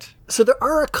 great effect. So there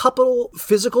are a couple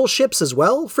physical ships as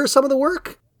well for some of the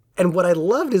work. And what I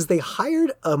loved is they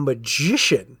hired a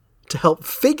magician to help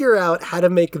figure out how to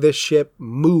make this ship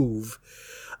move.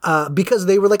 Because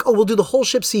they were like, we'll do the whole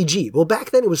ship CG. Well,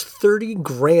 back then it was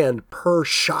 $30,000 per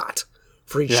shot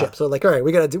for each ship. So like, all right,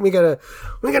 we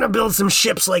gotta build some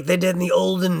ships like they did in the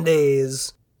olden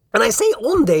days. And I say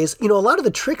olden days, a lot of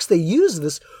the tricks they used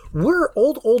this were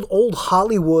old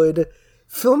Hollywood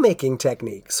filmmaking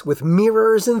techniques with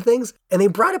mirrors and things, and they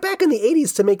brought it back in the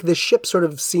 80s to make this ship sort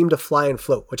of seem to fly and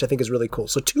float, which I think is really cool.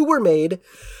 So 2 were made.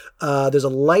 There's a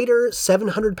lighter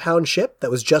 700-pound ship that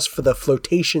was just for the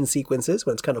flotation sequences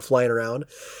when it's kind of flying around,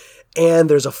 and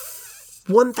there's a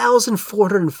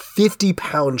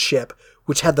 1,450-pound ship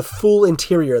which had the full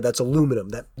interior that's aluminum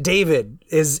that David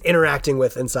is interacting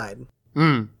with inside.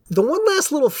 The one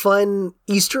last little fun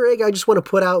Easter egg I just want to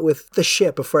put out with the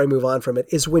ship before I move on from it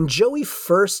is when Joey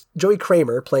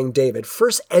Kramer, playing David,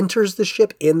 first enters the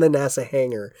ship in the NASA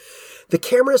hangar. The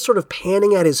camera is sort of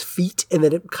panning at his feet, and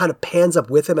then it kind of pans up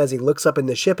with him as he looks up in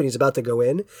the ship and he's about to go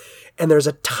in. And there's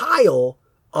a tile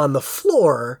on the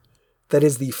floor that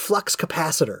is the flux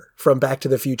capacitor from Back to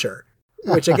the Future,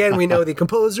 which again, we know the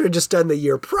composer had just done the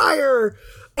year prior.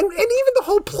 And even the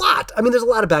whole plot. I mean, there's a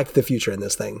lot of Back to the Future in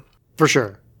this thing. For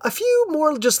sure. A few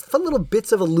more just fun little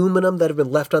bits of aluminum that have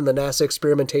been left on the NASA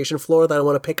experimentation floor that I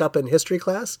want to pick up in history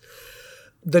class.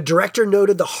 The director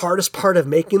noted the hardest part of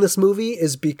making this movie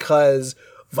is because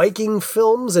Viking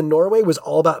Films in Norway was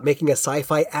all about making a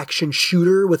sci-fi action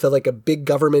shooter with a big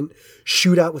government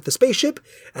shootout with the spaceship.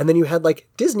 And then you had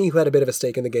Disney, who had a bit of a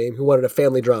stake in the game, who wanted a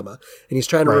family drama. And he's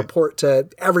trying to report to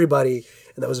everybody.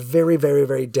 And that was very, very,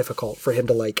 very difficult for him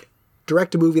to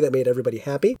direct a movie that made everybody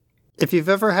happy. If you've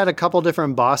ever had a couple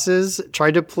different bosses,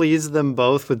 try to please them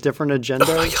both with different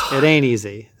agendas. It ain't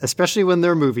easy, especially when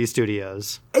they're movie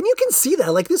studios. And you can see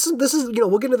that. This is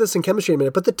we'll get into this in chemistry in a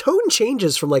minute, but the tone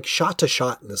changes from shot to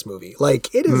shot in this movie.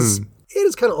 It is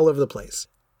kind of all over the place.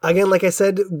 Again, like I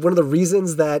said, one of the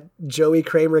reasons that Joey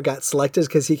Kramer got selected is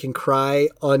because he can cry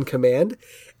on command.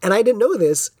 And I didn't know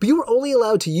this, but you were only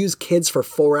allowed to use kids for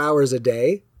 4 hours a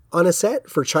day on a set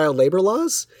for child labor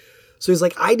laws. So he's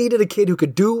like, I needed a kid who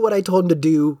could do what I told him to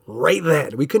do right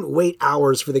then. We couldn't wait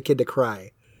hours for the kid to cry.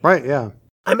 Right, yeah.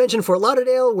 I mentioned Fort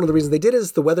Lauderdale. One of the reasons they did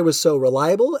is the weather was so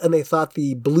reliable, and they thought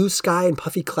the blue sky and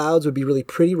puffy clouds would be really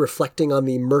pretty, reflecting on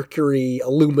the mercury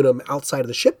aluminum outside of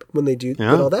the ship when they did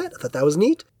all that. I thought that was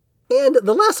neat. And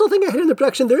the last little thing I had in the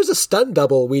production, there's a stunt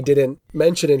double we didn't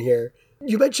mention in here.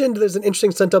 You mentioned there's an interesting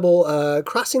stunt double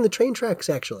crossing the train tracks,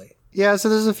 actually. Yeah, so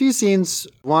there's a few scenes,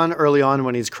 one early on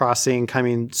when he's crossing,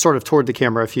 coming sort of toward the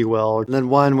camera, if you will, and then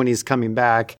one when he's coming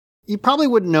back. You probably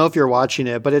wouldn't know if you're watching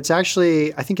it, but it's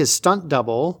actually, I think, his stunt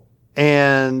double,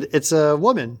 and it's a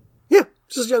woman. Yeah,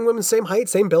 just a young woman, same height,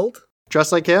 same build.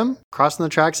 Dressed like him, crossing the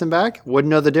tracks and back. Wouldn't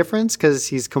know the difference because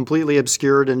he's completely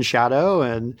obscured in shadow,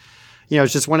 and,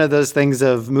 it's just one of those things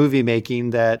of movie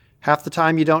making that half the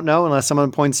time you don't know unless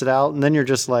someone points it out, and then you're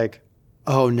just like,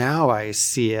 oh, now I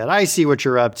see it. I see what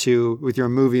you're up to with your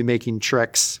movie-making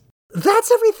tricks.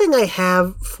 That's everything I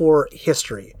have for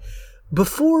history.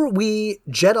 Before we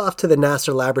jet off to the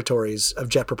NASA laboratories of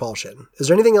jet propulsion, is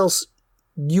there anything else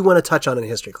you want to touch on in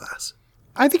history class?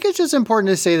 I think it's just important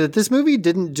to say that this movie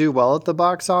didn't do well at the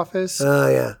box office.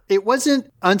 Yeah. It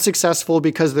wasn't unsuccessful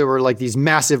because there were these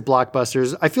massive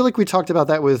blockbusters. I feel like we talked about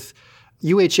that with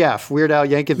UHF, Weird Al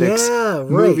Yankovic's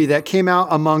movie that came out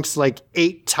amongst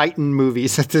 8 Titan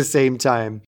movies at the same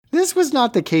time. This was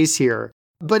not the case here,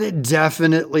 but it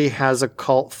definitely has a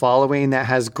cult following that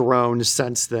has grown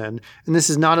since then. And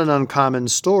this is not an uncommon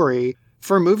story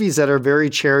for movies that are very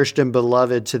cherished and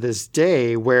beloved to this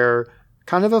day, where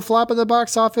kind of a flop at the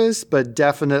box office, but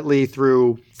definitely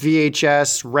through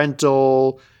VHS,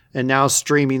 rental, and now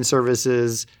streaming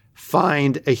services,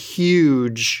 find a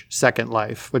huge second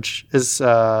life, which is,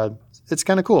 it's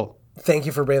kind of cool. Thank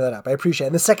you for bringing that up. I appreciate it.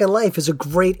 And the second life is a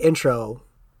great intro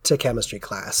to chemistry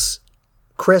class.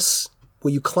 Chris,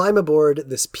 will you climb aboard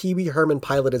this Pee Wee Herman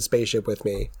piloted spaceship with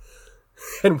me?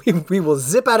 And we will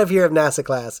zip out of here of NASA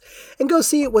class and go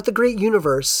see what the great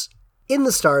universe in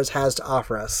the stars has to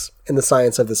offer us in the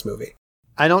science of this movie.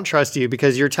 I don't trust you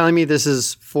because you're telling me this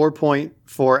is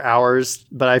 4.4 hours,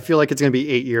 but I feel like it's going to be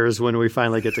 8 years when we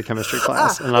finally get to chemistry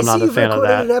class, and I'm not a fan of that. You've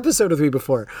recorded an episode with me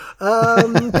before.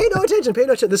 Pay no attention.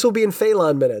 This will be in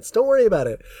Phelan minutes. Don't worry about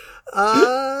it.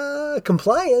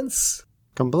 Compliance.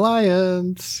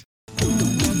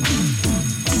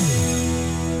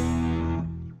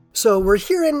 So we're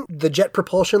here in the Jet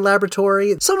Propulsion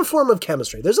Laboratory, some form of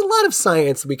chemistry. There's a lot of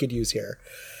science that we could use here.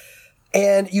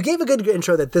 And you gave a good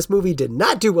intro that this movie did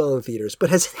not do well in theaters, but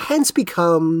has hence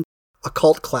become a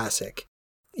cult classic.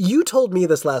 You told me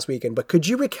this last weekend, but could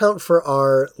you recount for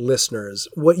our listeners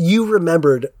what you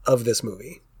remembered of this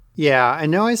movie? Yeah, I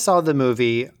know I saw the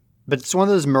movie, but it's one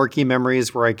of those murky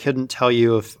memories where I couldn't tell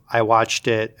you if I watched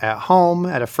it at home,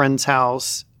 at a friend's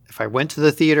house, if I went to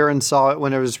the theater and saw it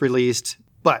when it was released.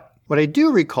 But what I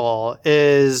do recall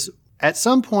is at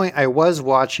some point I was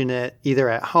watching it either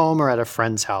at home or at a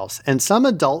friend's house, and some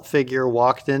adult figure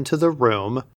walked into the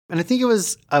room, and I think it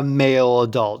was a male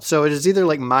adult. So it is either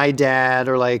like my dad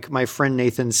or like my friend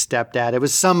Nathan's stepdad. It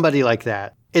was somebody like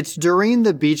that. It's during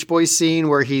the Beach Boys scene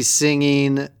where he's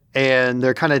singing and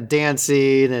they're kind of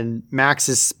dancing and Max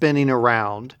is spinning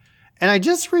around. And I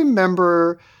just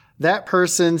remember that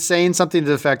person saying something to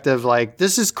the effect of like,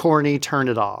 "This is corny, turn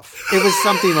it off." It was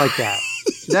something like that.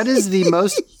 That is the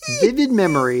most vivid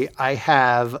memory I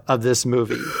have of this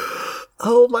movie.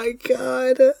 Oh my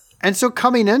God. And so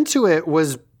coming into it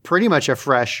was pretty much a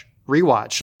fresh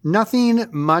rewatch. Nothing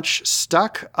much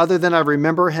stuck other than I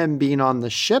remember him being on the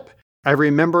ship. I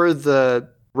remember the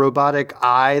robotic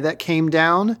eye that came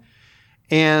down.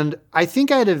 And I think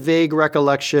I had a vague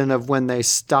recollection of when they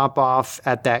stop off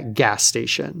at that gas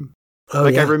station. I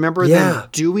remember them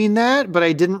doing that, but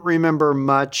I didn't remember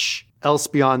much else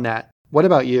beyond that. What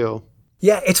about you?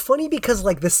 Yeah, it's funny because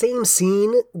like the same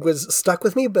scene was stuck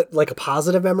with me, but like a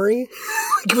positive memory.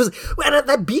 It was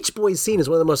that Beach Boys scene is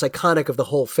one of the most iconic of the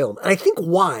whole film, and I think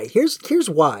why. Here's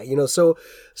why. So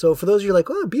for those of you like,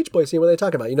 oh, Beach Boys scene, what are they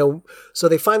talking about? So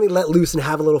they finally let loose and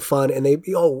have a little fun, and they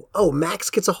Max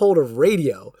gets a hold of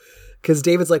radio because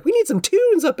David's like, we need some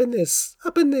tunes up in this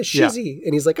shizzy,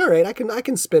 and he's like, all right, I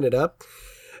can spin it up.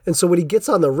 And so when he gets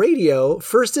on the radio,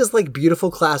 first is like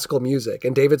beautiful classical music.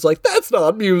 And David's like, that's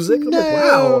not music. I'm like,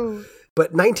 wow.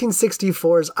 But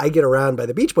 1964's I Get Around by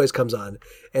the Beach Boys comes on.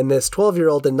 And this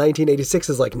 12-year-old in 1986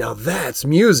 is like, now that's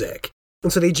music.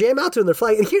 And so they jam out to it and they're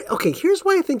flying. And here's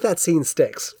why I think that scene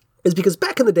sticks. Is because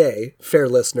back in the day, fair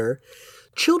listener,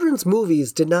 children's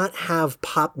movies did not have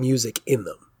pop music in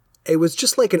them. It was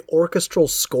just like an orchestral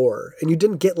score. And you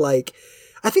didn't get like...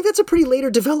 I think that's a pretty later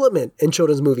development in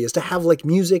children's movies, to have like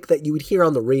music that you would hear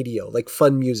on the radio, like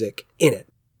fun music in it.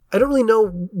 I don't really know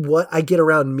what I Get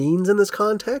Around means in this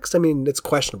context. I mean, it's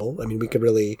questionable. I mean, we could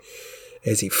really,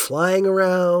 is he flying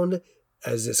around?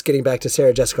 Is this getting back to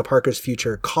Sarah Jessica Parker's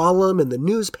future column in the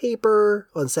newspaper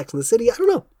on Sex and the City? I don't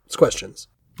know. It's questions.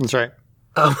 That's right.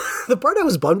 The part I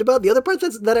was bummed about, the other part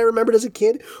that I remembered as a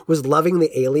kid was loving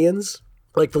the aliens,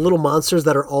 like the little monsters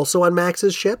that are also on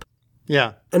Max's ship.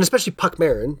 Yeah. And especially Puck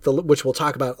Marin, which we'll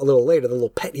talk about a little later, the little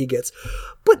pet he gets.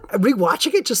 But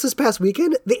rewatching it just this past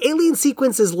weekend, the alien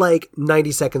sequence is like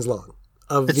 90 seconds long.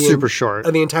 It's super short.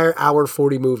 Of the entire hour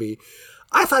 40 movie.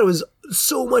 I thought it was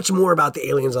so much more about the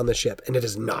aliens on the ship, and it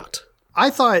is not. I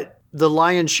thought the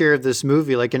lion's share of this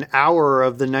movie, like an hour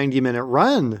of the 90-minute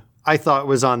run, I thought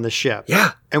was on the ship.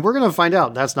 Yeah. And we're going to find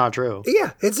out that's not true.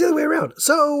 Yeah, it's the other way around.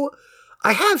 So...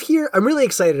 I have here, I'm really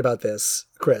excited about this,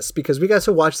 Chris, because we got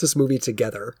to watch this movie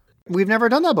together. We've never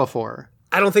done that before.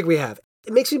 I don't think we have.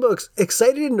 It makes me both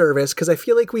excited and nervous because I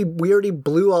feel like we already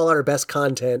blew all our best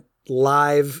content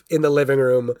live in the living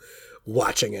room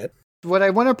watching it. What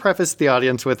I want to preface the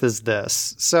audience with is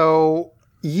this. So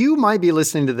you might be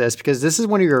listening to this because this is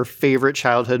one of your favorite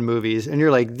childhood movies. And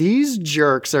you're like, these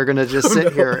jerks are going to just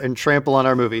sit here and trample on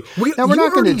our movie. Now, we're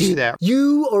not going to do that.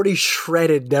 You already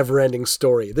shredded Neverending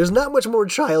Story. There's not much more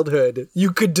childhood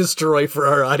you could destroy for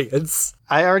our audience.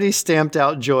 I already stamped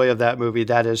out joy of that movie.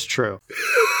 That is true.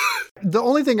 The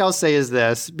only thing I'll say is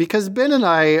this, because Ben and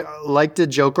I like to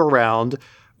joke around.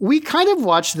 We kind of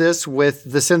watched this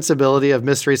with the sensibility of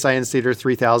Mystery Science Theater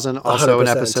 3000, also 100%. An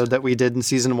episode that we did in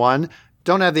season 1.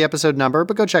 Don't have the episode number,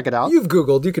 but go check it out. You've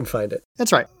Googled, you can find it.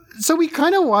 That's right. So we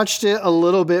kind of watched it a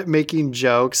little bit making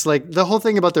jokes, like the whole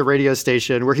thing about the radio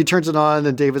station where he turns it on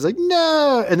and David's like,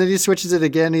 no. And then he switches it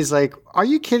again. He's like, are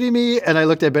you kidding me? And I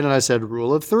looked at Ben and I said,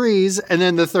 rule of threes. And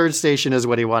then the third station is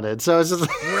what he wanted. So it's just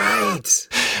like, right.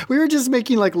 We were just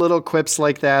making like little quips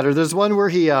like that. Or there's one where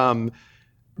he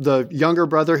the younger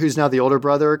brother, who's now the older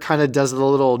brother, kind of does the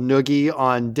little noogie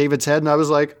on David's head. And I was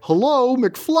like, hello,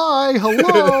 McFly,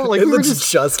 hello. Like, it looks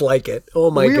just like it.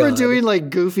 Oh my God. We were doing like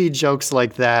goofy jokes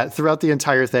like that throughout the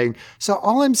entire thing. So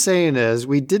all I'm saying is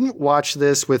we didn't watch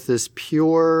this with this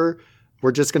pure,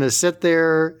 we're just going to sit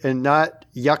there and not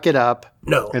yuck it up.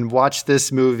 No. And watch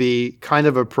this movie kind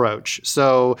of approach.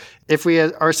 So if we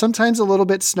are sometimes a little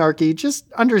bit snarky,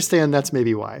 just understand that's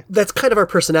maybe why. That's kind of our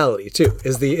personality too,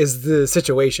 is the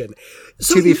situation.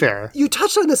 So to be fair. You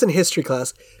touched on this in history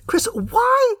class. Chris,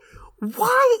 why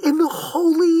in the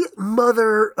holy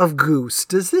mother of goose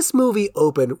does this movie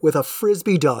open with a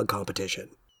Frisbee dog competition?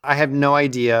 I have no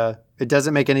idea. It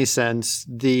doesn't make any sense.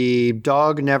 The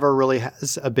dog never really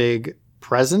has a big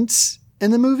presence in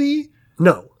the movie.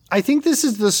 No. I think this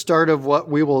is the start of what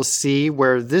we will see,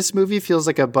 where this movie feels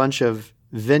like a bunch of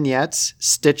vignettes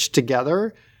stitched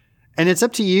together. And it's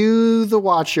up to you, the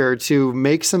watcher, to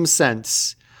make some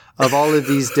sense of all of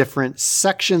these different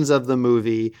sections of the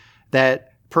movie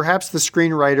that perhaps the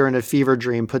screenwriter in a fever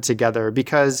dream put together.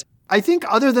 Because I think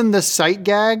other than the sight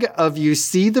gag of you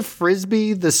see the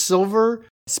Frisbee, the silver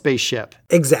spaceship.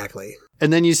 Exactly.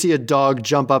 And then you see a dog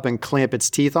jump up and clamp its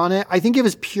teeth on it. I think it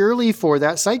was purely for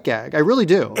that sight gag. I really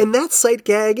do. And that sight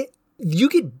gag, you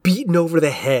get beaten over the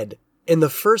head in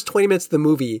the first 20 minutes of the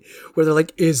movie where they're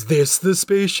like, is this the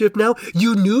spaceship now?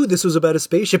 You knew this was about a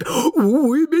spaceship.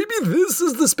 Oh, maybe this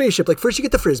is the spaceship. Like, first you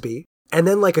get the Frisbee, and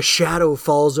then like a shadow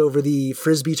falls over the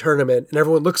Frisbee tournament, and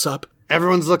everyone looks up.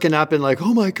 Everyone's looking up and like,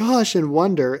 oh my gosh, and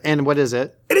wonder. And what is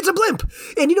it? And it's a blimp.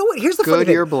 And you know what? Here's the funny thing.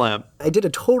 Goodyear blimp. I did a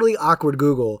totally awkward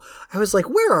Google. I was like,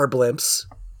 where are blimps?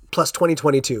 Plus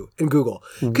 2022 in Google.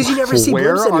 Because you never see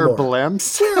blimps anymore. Where are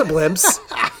blimps? Where are blimps?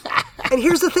 And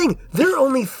here's the thing. There are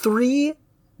only 3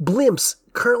 blimps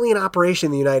currently in operation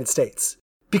in the United States.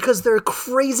 Because they're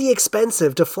crazy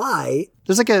expensive to fly.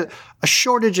 There's like a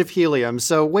shortage of helium,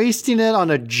 so wasting it on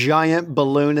a giant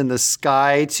balloon in the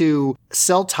sky to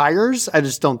sell tires, I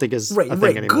just don't think is a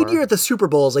thing anymore. Goodyear at the Super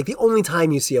Bowl is like the only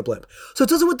time you see a blimp. So it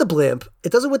does it with the blimp,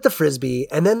 it does it with the Frisbee,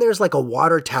 and then there's like a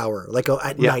water tower, like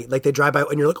at night, like they drive by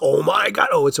and you're like, oh my God,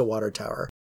 oh, it's a water tower.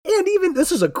 And even,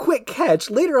 this is a quick catch,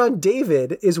 later on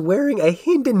David is wearing a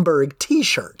Hindenburg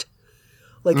t-shirt.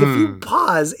 Like, if you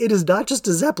pause, it is not just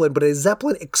a Zeppelin, but a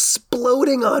Zeppelin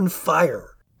exploding on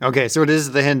fire. Okay, so it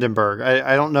is the Hindenburg.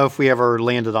 I don't know if we ever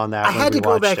landed on that. I had to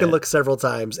go back and look several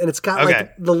times, and it's got,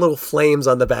 like, the little flames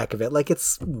on the back of it. Like,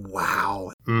 it's,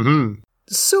 wow. Mm-hmm.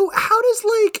 So,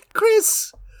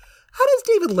 Chris, how does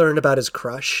David learn about his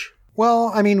crush?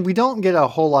 Well, I mean, we don't get a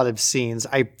whole lot of scenes.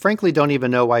 I frankly don't even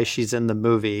know why she's in the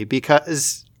movie,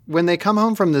 because when they come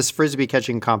home from this Frisbee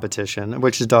catching competition,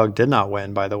 which his dog did not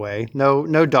win, by the way, no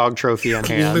dog trophy in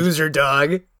hand. Loser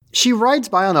dog. She rides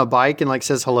by on a bike and like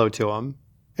says hello to him.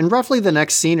 And roughly the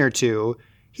next scene or two,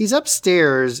 he's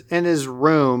upstairs in his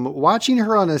room watching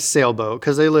her on a sailboat,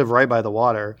 because they live right by the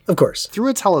water. Of course. Through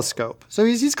a telescope. So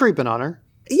he's creeping on her.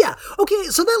 Yeah. Okay.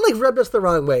 So that like rubbed us the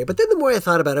wrong way. But then the more I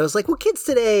thought about it, I was like, well, kids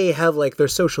today have like their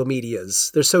social medias,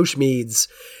 their social meds,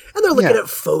 and they're looking at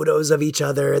photos of each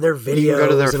other and their videos. You can go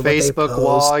to their Facebook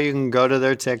wall. You can go to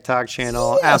their TikTok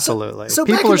channel. Yeah, absolutely. So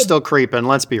people are still creeping.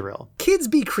 Let's be real. Kids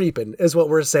be creeping is what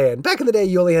we're saying. Back in the day,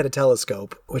 you only had a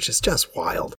telescope, which is just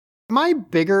wild. My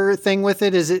bigger thing with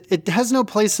it is it has no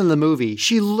place in the movie.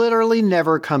 She literally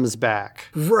never comes back.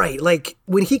 Right. Like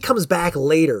when he comes back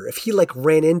later, if he like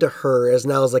ran into her as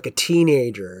like a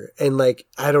teenager and like,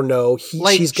 I don't know,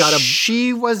 she's got a...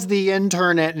 She was the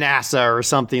intern at NASA or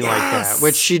something like that,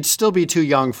 which she'd still be too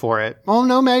young for it. Oh,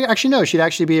 no, Meg. Actually, no, she'd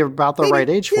actually be about the right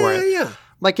age for it. Yeah.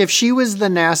 Like if she was the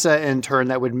NASA intern,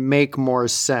 that would make more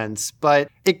sense, but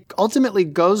it ultimately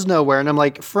goes nowhere. And I'm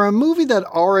like, for a movie that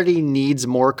already needs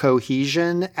more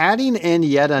cohesion, adding in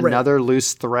yet another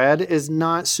loose thread is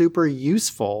not super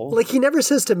useful. Like he never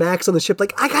says to Max on the ship,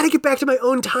 like, I got to get back to my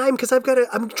own time because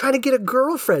I'm trying to get a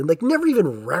girlfriend. Like never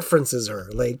even references her.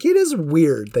 Like it is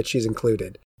weird that she's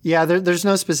included. Yeah, there's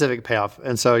no specific payoff.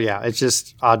 And so, yeah, it's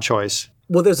just odd choice.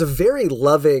 Well, there's a very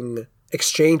loving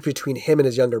exchange between him and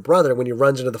his younger brother when he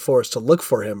runs into the forest to look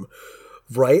for him,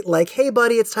 right? Like, hey,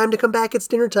 buddy, it's time to come back. It's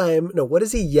dinner time. No, what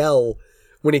does he yell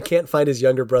when he can't find his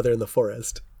younger brother in the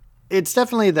forest? It's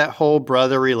definitely that whole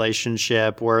brother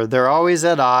relationship where they're always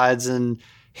at odds and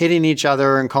hitting each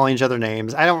other and calling each other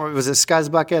names. Was it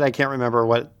Scuzzbucket? I can't remember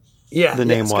what the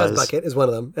name was. Scuzzbucket is one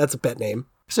of them. That's a pet name.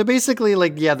 So basically,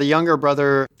 like, yeah, the younger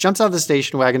brother jumps out of the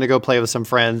station wagon to go play with some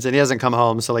friends, and he hasn't come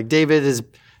home. So, like, David has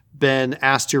been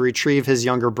asked to retrieve his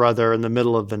younger brother in the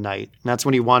middle of the night. And that's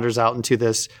when he wanders out into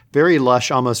this very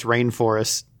lush, almost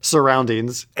rainforest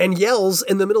surroundings. And yells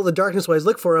in the middle of the darkness while he's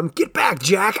looking for him, "Get back,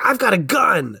 Jack! I've got a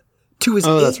gun!" to his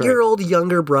 8-year-old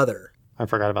younger brother. I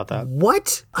forgot about that.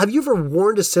 What? Have you ever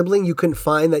warned a sibling you couldn't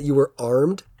find that you were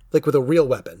armed? Like with a real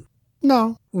weapon?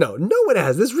 No. No one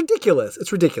has. This is ridiculous.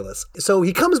 It's ridiculous. So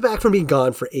he comes back from being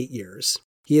gone for 8 years.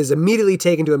 He is immediately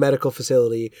taken to a medical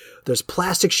facility. There's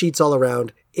plastic sheets all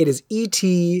around. It is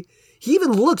E.T. He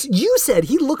even looks, you said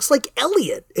he looks like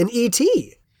Elliot in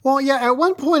E.T. Well, yeah, at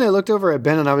one point I looked over at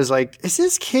Ben and I was like, is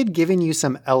this kid giving you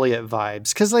some Elliot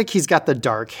vibes? Because, like, he's got the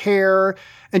dark hair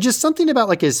and just something about,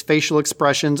 like, his facial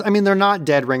expressions. I mean, they're not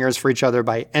dead ringers for each other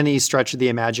by any stretch of the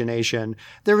imagination.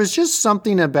 There was just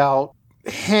something about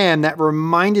him that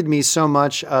reminded me so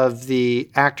much of the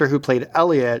actor who played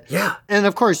Elliot. Yeah. And,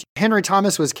 of course, Henry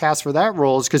Thomas was cast for that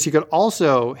role because he could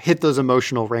also hit those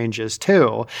emotional ranges,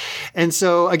 too. And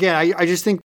so, again, I just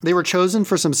think they were chosen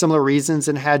for some similar reasons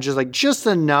and had just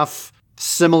enough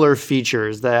similar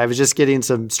features that I was just getting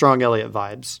some strong Elliot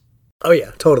vibes. Oh, yeah,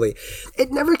 totally.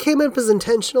 It never came up as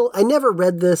intentional. I never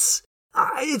read this.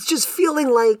 It's just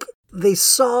feeling like they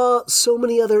saw so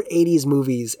many other 80s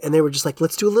movies and they were just like,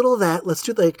 let's do a little of that. Let's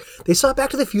do they saw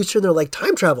Back to the Future and they're like,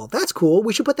 time travel. That's cool.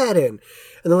 We should put that in.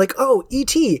 And they're like, oh,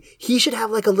 E.T., he should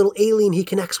have like a little alien he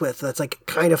connects with. That's like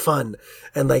kind of fun.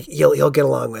 And like, he'll get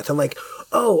along with. And like,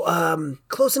 oh,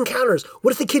 Close Encounters.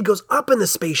 What if the kid goes up in the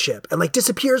spaceship and like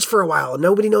disappears for a while and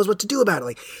nobody knows what to do about it?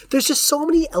 Like, there's just so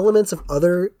many elements of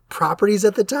other properties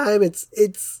at the time.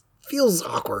 It's feels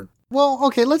awkward. Well,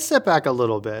 okay, let's step back a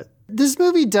little bit. This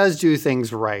movie does do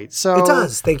things right. So it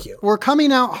does. Thank you. We're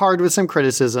coming out hard with some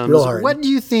criticisms. Real hard. What do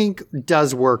you think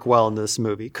does work well in this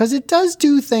movie? Because it does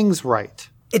do things right.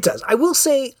 It does. I will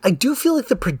say, I do feel like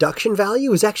the production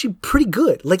value is actually pretty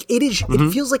good. Like it is,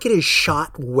 It feels like it is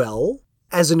shot well.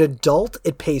 As an adult,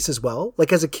 it paces well.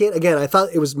 Like as a kid, again, I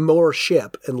thought it was more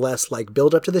ship and less like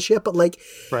build up to the ship, but like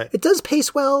It does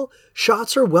pace well.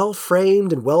 Shots are well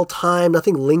framed and well timed.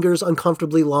 Nothing lingers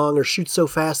uncomfortably long or shoots so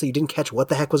fast that you didn't catch what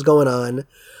the heck was going on.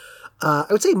 I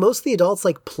would say most of the adults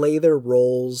like play their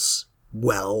roles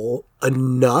well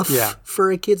enough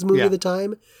for a kid's movie at the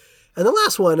time. And the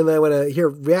last one, and I want to hear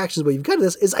reactions, but you've got to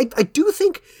this, is I do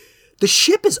think the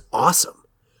ship is awesome.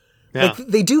 Yeah. Like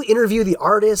they do interview the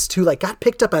artist who like got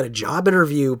picked up at a job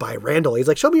interview by Randall. He's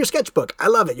like, show me your sketchbook. I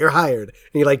love it. You're hired. And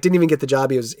he like didn't even get the job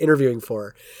he was interviewing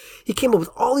for. He came up with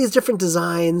all these different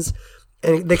designs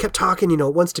and they kept talking,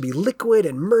 it wants to be liquid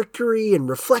and mercury and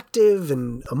reflective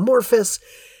and amorphous.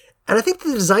 And I think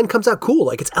the design comes out cool.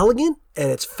 Like it's elegant and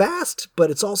it's fast,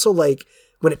 but it's also like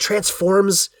when it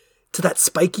transforms to that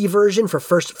spiky version for a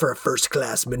first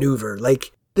class maneuver,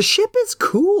 like the ship is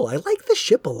cool. I like the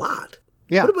ship a lot.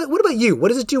 Yeah. What about you? What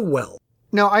does it do well?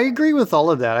 No, I agree with all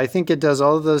of that. I think it does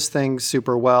all of those things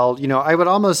super well. I would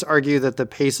almost argue that the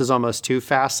pace is almost too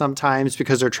fast sometimes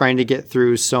because they're trying to get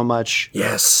through so much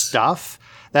stuff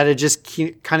that it just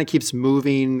kind of keeps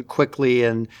moving quickly.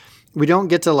 And we don't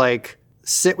get to like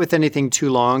sit with anything too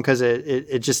long because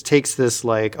it just takes this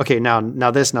like, okay, now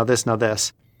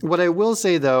this. What I will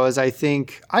say, though, is I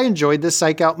think I enjoyed the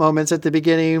psych out moments at the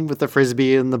beginning with the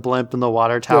Frisbee and the blimp and the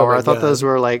water tower. I thought those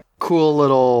were like cool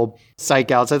little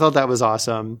psych outs. I thought that was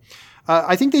awesome.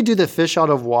 I think they do the fish out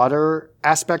of water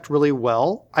aspect really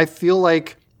well. I feel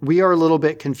like we are a little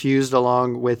bit confused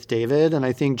along with David. And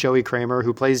I think Joey Kramer,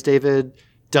 who plays David,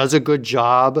 does a good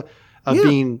job of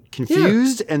being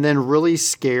confused and then really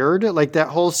scared. Like that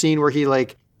whole scene where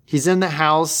he's in the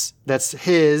house that's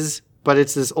his, but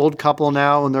it's this old couple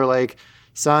now, and they're like,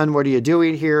 son, what are you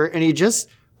doing here? And he just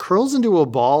curls into a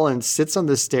ball and sits on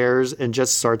the stairs and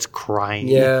just starts crying.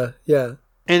 Yeah, yeah.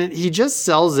 And he just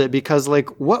sells it because, like,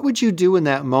 what would you do in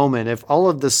that moment if all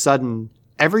of a sudden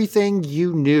everything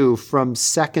you knew from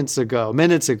seconds ago,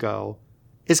 minutes ago,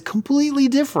 is completely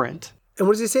different? And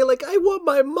what does he say? Like, I want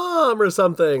my mom or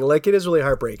something. Like, it is really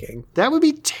heartbreaking. That would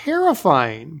be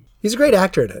terrifying. He's a great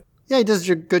actor in it. Yeah, he does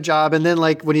a good job. And then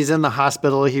like when he's in the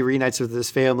hospital, he reunites with his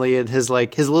family and his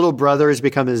little brother has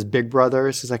become his big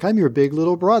brother. So he's like, I'm your big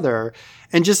little brother.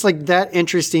 And just like that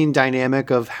interesting dynamic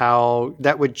of how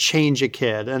that would change a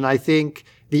kid. And I think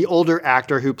the older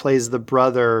actor who plays the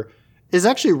brother is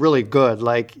actually really good.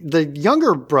 Like the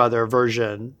younger brother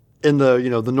version in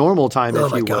the, the normal time,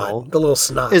 if you will. The little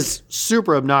snot. Is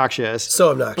super obnoxious. So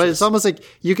obnoxious. But it's almost like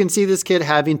you can see this kid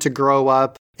having to grow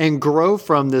up and grow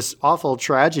from this awful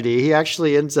tragedy. He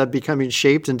actually ends up becoming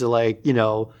shaped into like,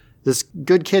 this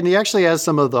good kid. And he actually has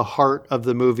some of the heart of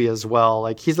the movie as well.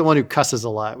 Like he's the one who cusses a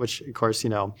lot, which of course,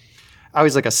 I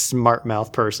always like a smart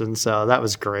mouth person. So that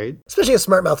was great. Especially a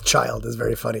smart mouth child is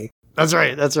very funny. That's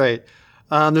right.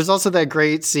 There's also that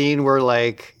great scene where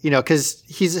like, because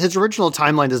his original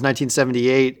timeline is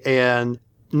 1978 and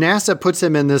NASA puts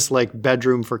him in this like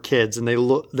bedroom for kids, and they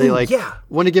want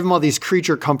to give him all these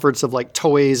creature comforts of like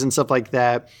toys and stuff like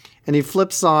that. And he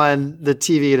flips on the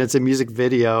TV and it's a music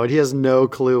video, and he has no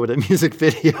clue what a music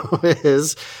video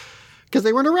is because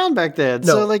they weren't around back then.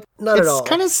 No, so like, not at all. It's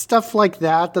kind of stuff like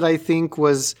that I think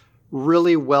was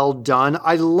really well done.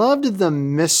 I loved the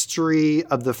mystery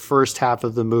of the first half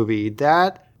of the movie.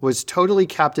 That was totally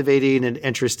captivating and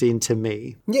interesting to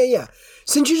me. Yeah.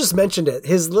 Since you just mentioned it,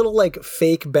 his little like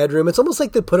fake bedroom, it's almost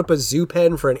like they put up a zoo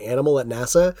pen for an animal at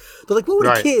NASA. They're like, what would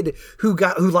a kid who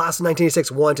lost in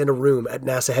 1986 want in a room at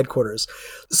NASA headquarters?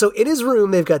 So in his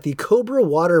room, they've got the Cobra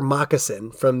Water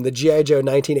Moccasin from the G.I. Joe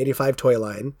 1985 toy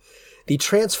line, the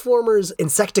Transformers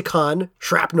Insecticon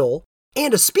Shrapnel,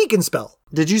 and a Speak and Spell.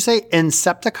 Did you say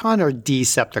Insecticon or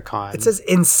Decepticon? It says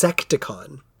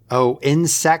Insecticon. Oh,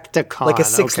 Insecticon. Like a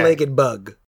six-legged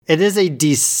bug. It is a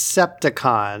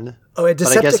Decepticon. Oh, a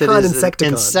Decepticon,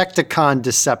 Insecticon. Insecticon,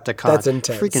 Decepticon. That's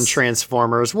intense. Freaking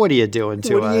Transformers. What are you doing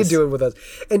to us? What are you doing with us?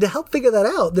 And to help figure that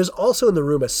out, there's also in the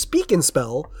room a Speak and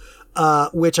Spell,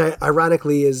 which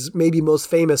ironically is maybe most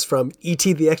famous from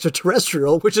E.T. the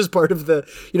Extraterrestrial, which is part of the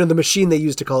machine they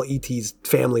used to call E.T.'s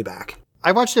family back.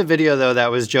 I watched a video, though,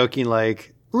 that was joking,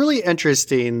 like, really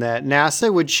interesting that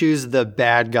NASA would choose the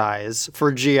bad guys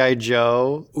for G.I.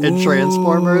 Joe and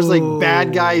Transformers, like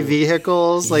bad guy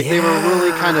vehicles. Like they were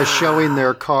really kind of showing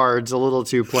their cards a little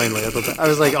too plainly. I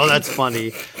was like, oh, that's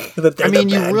funny. I mean,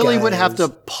 you really would have to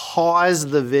pause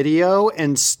the video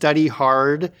and study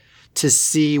hard to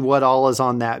see what all is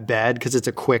on that bed because it's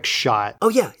a quick shot. Oh,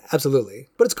 yeah, absolutely.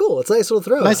 But it's cool. It's a nice little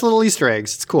throw. Nice little Easter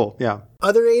eggs. It's cool. Yeah.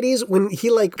 Other 80s, when he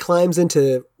like climbs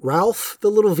into Ralph,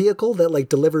 the little vehicle that like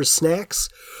delivers snacks,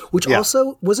 which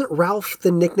also wasn't Ralph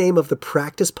the nickname of the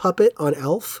practice puppet on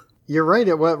Alf? You're right.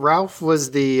 Ralph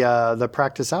was the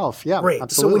practice Alf. Yeah, right.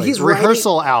 Absolutely. So when he's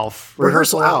Rehearsal Alf.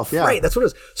 Yeah. Right. That's what it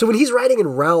is. So when he's riding in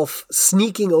Ralph,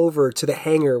 sneaking over to the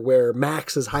hangar where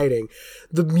Max is hiding,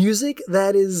 the music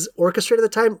that is orchestrated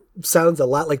at the time sounds a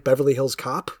lot like Beverly Hills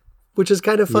Cop, which is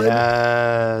kind of fun.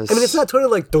 Yes. I mean, it's not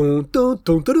totally like dun dun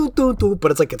dun dun dun dun,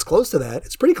 but it's like it's close to that.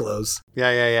 It's pretty close.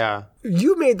 Yeah.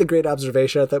 You made the great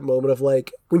observation at that moment of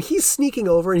like when he's sneaking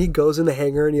over and he goes in the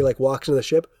hangar and he like walks into the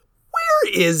ship.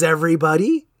 Where is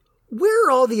everybody? Where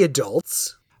are all the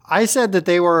adults? I said that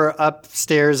they were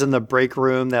upstairs in the break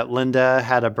room that Linda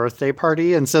had a birthday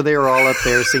party, and so they were all up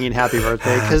there singing happy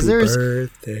birthday because there's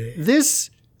this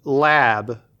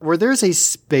lab where there's a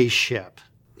spaceship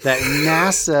that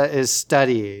NASA is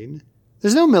studying.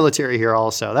 There's no military here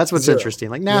also. That's what's interesting.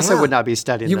 Like NASA would not be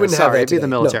studying this. Wouldn't have that it'd be the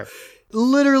military. No.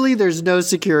 Literally, there's no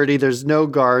security, there's no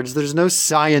guards, there's no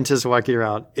scientists walking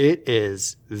around. It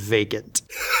is vacant.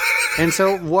 And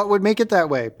so what would make it that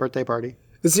way? Birthday party.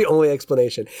 It's the only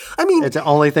explanation. I mean, it's the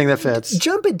only thing that fits.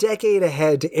 Jump a decade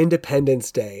ahead to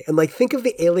Independence Day and like think of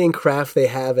the alien craft they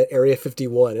have at Area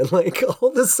 51 and like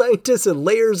all the scientists and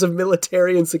layers of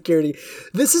military and security.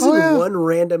 This is one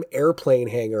random airplane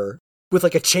hangar with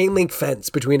like a chain link fence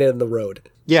between it and the road.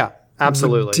 Yeah.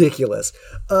 Absolutely. Ridiculous.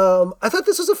 I thought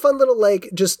this was a fun little, like,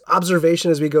 just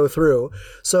observation as we go through.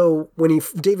 So when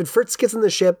David Fritz gets in the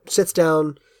ship, sits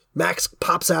down, Max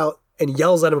pops out and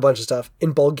yells at him a bunch of stuff.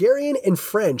 In Bulgarian and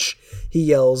French, he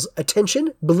yells,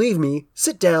 "Attention, believe me,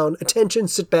 sit down, attention,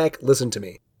 sit back, listen to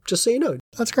me." Just so you know.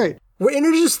 That's great. We're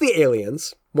introduced to the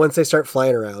aliens once they start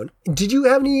flying around. Did you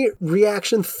have any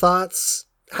reaction, thoughts?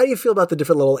 How do you feel about the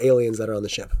different little aliens that are on the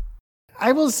ship?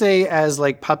 I will say as,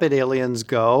 like, puppet aliens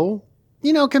go,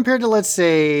 you know, compared to, let's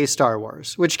say, Star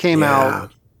Wars, which came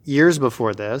out years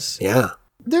before this. Yeah.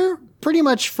 They're pretty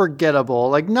much forgettable.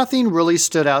 Like, nothing really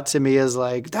stood out to me as,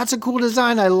 like, that's a cool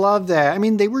design. I love that. I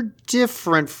mean, they were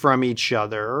different from each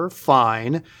other.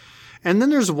 Fine. And then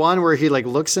there's one where he, like,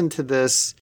 looks into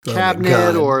this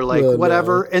cabinet or, like,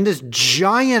 whatever, and this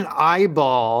giant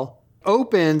eyeball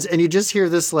opens and you just hear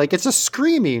this, like, it's a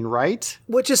screaming, right?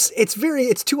 Which is,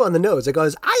 it's too on the nose. It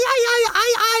goes, I.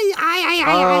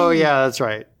 Oh, yeah, that's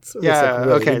right. So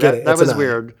okay, that was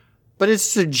weird. But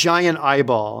it's a giant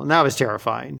eyeball, and that was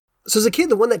terrifying. So as a kid,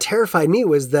 the one that terrified me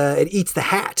was it eats the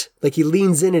hat. Like, he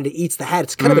leans in and it eats the hat.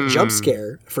 It's kind of a jump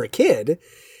scare for a kid. And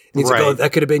he's like, oh,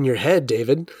 that could have been your head,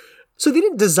 David. So they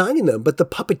didn't design them, but the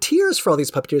puppeteers for all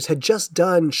these puppeteers had just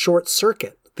done Short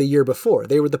Circuit the year before.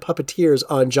 They were the puppeteers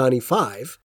on Johnny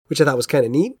 5, which I thought was kind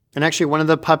of neat. And actually, one of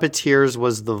the puppeteers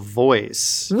was the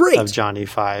voice of Johnny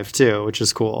 5, too, which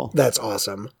is cool. That's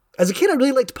awesome. As a kid, I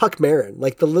really liked Puck Marin,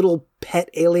 like the little pet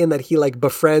alien that he like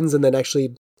befriends and then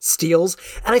actually steals.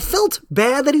 And I felt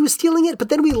bad that he was stealing it, but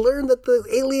then we learned that the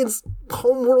alien's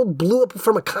homeworld blew up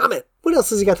from a comet. What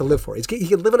else has he got to live for? He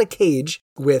could live in a cage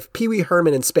with Pee Wee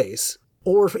Herman in space.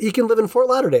 Or he can live in Fort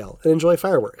Lauderdale and enjoy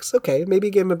fireworks. Okay, maybe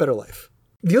give him a better life.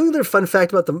 The only other fun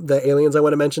fact about the aliens I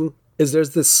want to mention is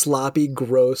there's this sloppy,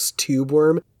 gross tube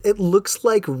worm. It looks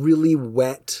like really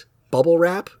wet bubble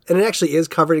wrap, and it actually is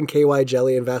covered in KY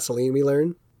jelly and Vaseline, we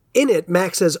learn. In it,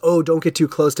 Max says, oh, don't get too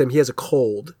close to him, he has a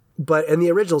cold. But in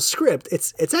the original script,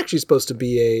 it's actually supposed to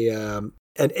be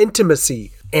an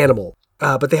intimacy animal.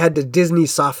 But they had to Disney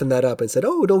soften that up and said,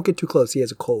 oh, don't get too close, he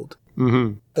has a cold.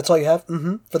 Mm-hmm. That's all you have?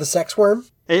 For the sex worm?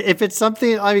 If it's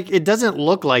something, I mean, it doesn't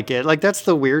look like it. Like, that's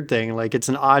the weird thing. Like, it's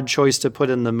an odd choice to put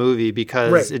in the movie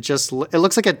because it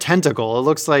looks like a tentacle. It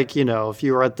looks like, if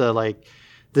you were at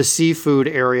the seafood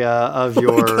area of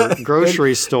your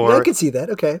grocery store. Yeah, I could see that.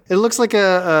 Okay. It looks like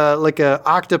a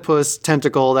octopus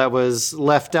tentacle that was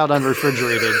left out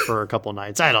unrefrigerated for a couple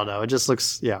nights. I don't know. It just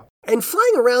looks, yeah. And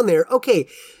flying around there, okay,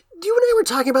 you and I were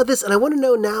talking about this, and I want to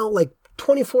know now, like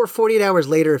 24, 48 hours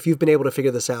later, if you've been able to figure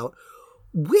this out,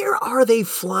 where are they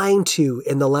flying to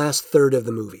in the last third of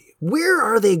the movie? Where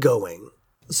are they going?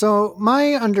 So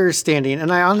my understanding,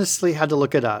 and I honestly had to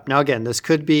look it up. Now, again, this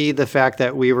could be the fact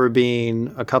that we were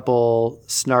being a couple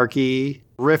snarky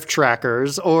riff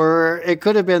trackers, or it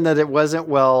could have been that it wasn't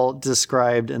well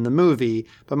described in the movie.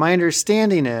 But my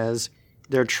understanding is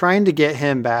they're trying to get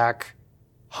him back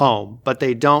home, but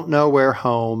they don't know where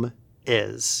home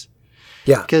is.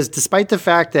 Yeah. Because despite the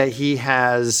fact that he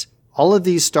has all of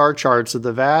these star charts of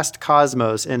the vast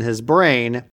cosmos in his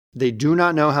brain, they do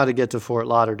not know how to get to Fort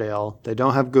Lauderdale. They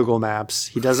don't have Google Maps.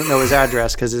 He doesn't know his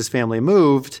address because his family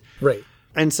moved. Right.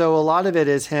 And so a lot of it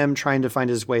is him trying to find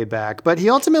his way back. But he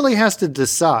ultimately has to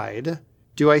decide,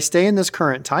 do I stay in this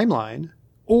current timeline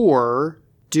or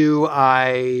do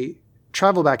I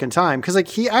travel back in time? Because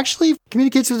he actually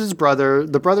communicates with his brother.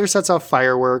 The brother sets off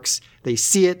fireworks. They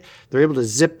see it. They're able to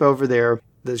zip over there.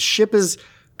 The ship is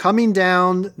coming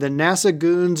down. The NASA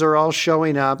goons are all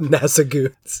showing up. NASA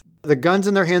goons. The guns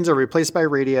in their hands are replaced by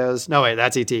radios. No, wait,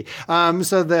 that's E.T.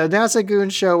 So the NASA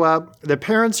goons show up. The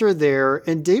parents are there.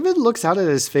 And David looks out at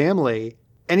his family.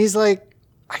 And he's like,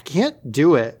 I can't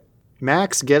do it.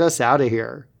 Max, get us out of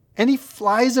here. And he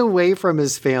flies away from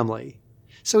his family.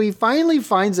 So he finally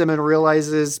finds them and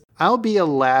realizes, I'll be a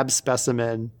lab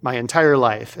specimen my entire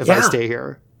life if I stay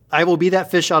here. I will be that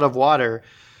fish out of water.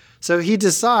 So he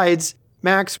decides,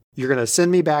 Max, you're going to send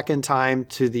me back in time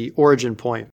to the origin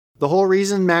point. The whole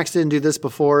reason Max didn't do this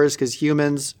before is because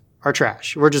humans are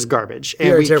trash. We're just garbage.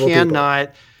 And we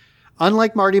cannot,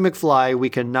 unlike Marty McFly,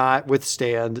 we cannot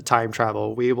withstand time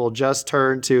travel. We will just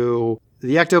turn to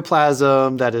the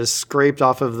ectoplasm that is scraped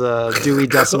off of the Dewey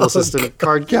Decimal System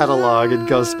card catalog in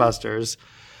Ghostbusters.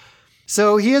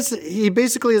 So he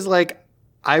basically is like,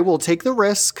 I will take the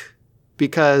risk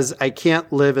because I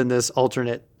can't live in this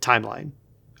alternate timeline.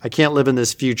 I can't live in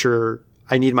this future.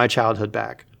 I need my childhood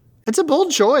back. It's a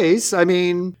bold choice. I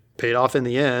mean, paid off in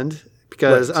the end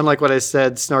because unlike what I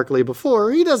said snarkily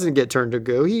before, he doesn't get turned to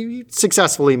goo. He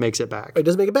successfully makes it back. He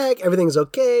does make it back. Everything's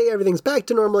okay. Everything's back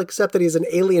to normal except that he's an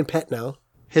alien pet now.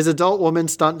 His adult woman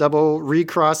stunt double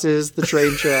recrosses the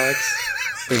train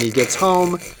tracks and he gets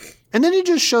home. And then he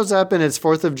just shows up and it's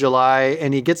 4th of July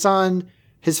and he gets on.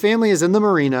 His family is in the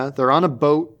marina. They're on a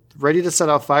boat ready to set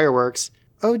off fireworks.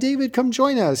 Oh, David, come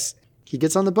join us. He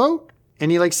gets on the boat. And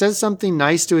he says something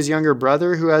nice to his younger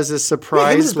brother who has this surprise. Yeah,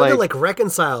 him and his brother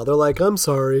reconcile. They're like, I'm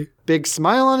sorry. Big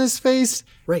smile on his face.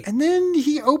 Right. And then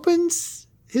he opens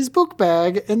his book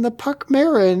bag and the Puck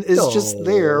Marin is just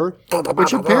there,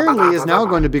 which apparently is now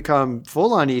going to become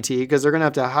full on ET because they're going to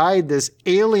have to hide this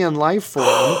alien life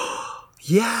form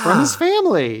from his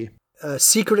family.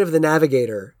 Secret of the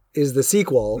Navigator is the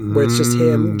sequel where it's just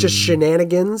him, just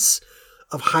shenanigans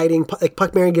of hiding, like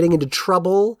Puck Marin getting into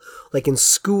trouble, like in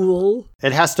school.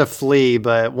 It has to flee,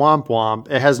 but womp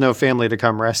womp, it has no family to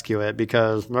come rescue it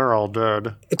because they're all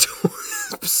dead.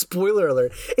 Spoiler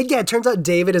alert. It turns out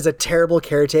David is a terrible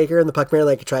caretaker and the Puck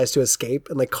Marin tries to escape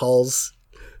and calls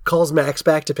Max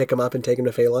back to pick him up and take him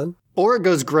to Phelan. Or it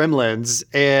goes Gremlins,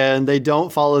 and they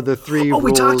don't follow the 3 rules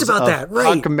we talked about that,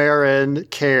 right. Puck Marin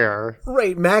care.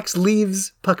 Right, Max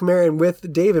leaves Puck Marin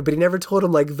with David, but he never told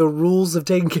him the rules of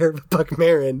taking care of Puck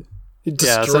Marin.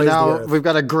 So now we've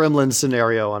got a Gremlin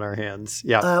scenario on our hands.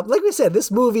 Yeah. Like we said,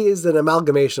 this movie is an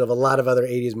amalgamation of a lot of other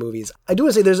 80s movies. I do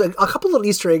want to say there's a couple little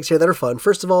Easter eggs here that are fun.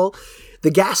 First of all,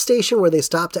 the gas station where they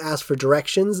stopped to ask for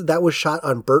directions, that was shot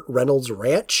on Burt Reynolds'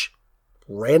 ranch.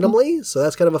 Randomly, so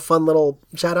that's kind of a fun little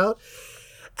shout out.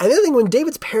 And the other thing, when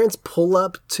David's parents pull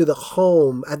up to their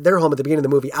home at the beginning of the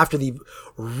movie after the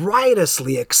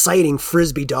riotously exciting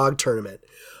Frisbee dog tournament,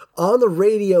 on the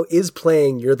radio is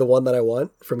playing "You're the One That I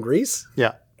Want" from Grease.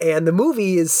 Yeah. And the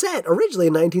movie is set originally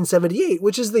in 1978,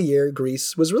 which is the year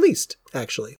Grease was released,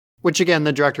 actually. Which, again,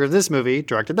 the director of this movie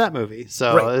directed that movie.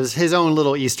 So It was his own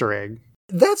little Easter egg.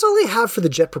 That's all they have for the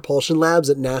Jet Propulsion Labs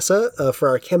at NASA for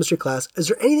our chemistry class. Is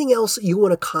there anything else you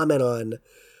want to comment on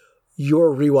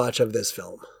your rewatch of this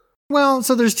film? Well,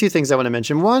 so there's two things I want to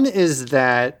mention. One is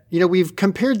that, we've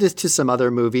compared this to some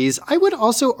other movies. I would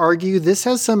also argue this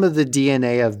has some of the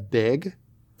DNA of Big.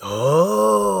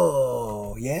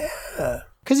 Oh, yeah.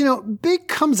 Because, Big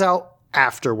comes out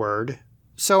afterward.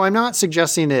 So I'm not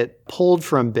suggesting it pulled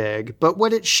from Big, but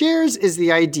what it shares is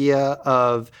the idea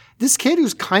of this kid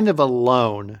who's kind of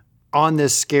alone on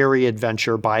this scary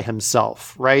adventure by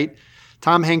himself, right?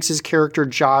 Tom Hanks' character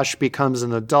Josh becomes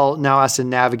an adult, now has to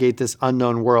navigate this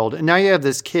unknown world. And now you have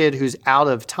this kid who's out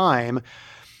of time,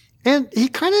 and he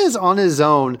kind of is on his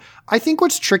own. I think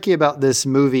what's tricky about this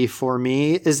movie for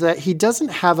me is that he doesn't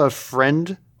have a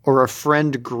friend or a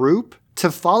friend group to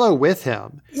follow with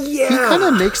him. Yeah. He kind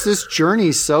of makes this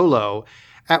journey solo.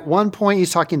 At one point,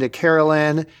 he's talking to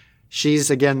Carolyn.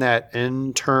 She's, again, that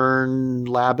intern,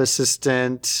 lab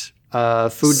assistant,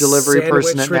 food delivery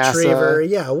person at retriever. NASA.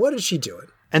 Yeah, what is she doing?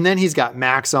 And then he's got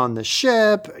Max on the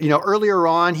ship. Earlier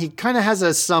on, he kind of has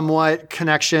a somewhat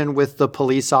connection with the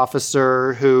police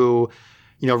officer who,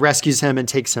 rescues him and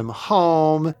takes him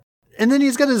home. And then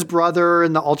he's got his brother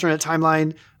in the alternate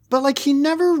timeline. But, he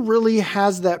never really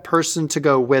has that person to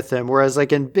go with him. Whereas,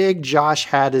 in Big, Josh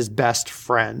had his best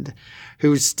friend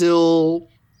who still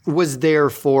was there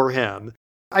for him.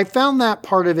 I found that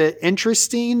part of it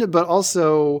interesting, but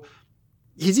also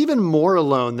he's even more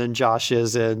alone than Josh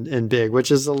is in Big,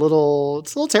 which is a little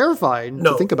terrifying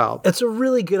to think about. It's a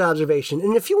really good observation.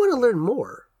 And if you want to learn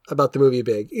more about the movie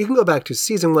Big, you can go back to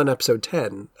season 1, episode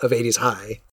 10 of 80s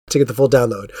High to get the full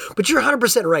download. But you're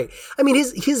 100% right. I mean,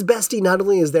 his bestie not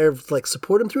only is there to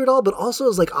support him through it all, but also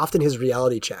is often his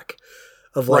reality check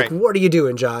of right. What are you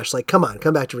doing, Josh? Come on,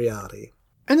 come back to reality.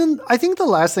 And then I think the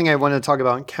last thing I want to talk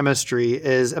about in chemistry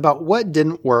is about what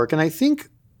didn't work. And I think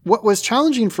what was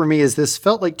challenging for me is this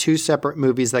felt like two separate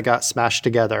movies that got smashed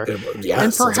together. Yeah,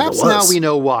 and perhaps now we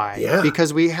know why. Yeah.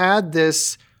 Because we had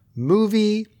this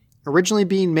movie originally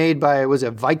being made by, was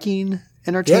it Viking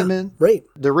Entertainment? Yeah, right.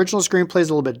 The original screenplay is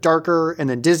a little bit darker, and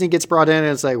then Disney gets brought in, and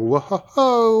it's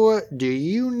whoa, do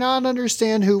you not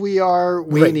understand who we are?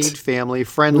 We need family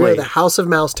friendly. We're the House of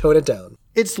Mouse, tone it down.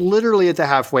 It's literally at the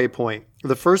halfway point.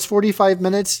 The first 45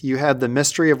 minutes, you have the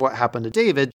mystery of what happened to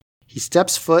David. He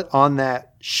steps foot on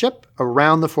that ship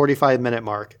around the 45-minute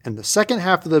mark. And the second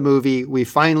half of the movie, we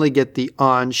finally get the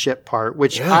on-ship part,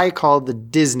 which I call the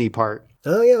Disney part.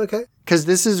 Oh, yeah, okay. Because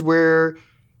this is where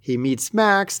he meets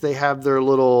Max. They have their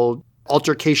little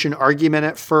altercation argument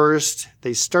at first.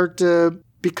 They start to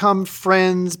become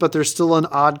friends, but they're still an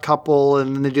odd couple.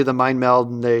 And then they do the mind meld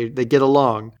and they get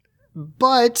along.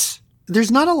 But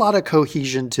there's not a lot of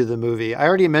cohesion to the movie. I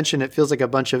already mentioned it feels like a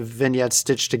bunch of vignettes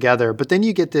stitched together, but then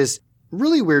you get this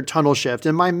really weird tonal shift.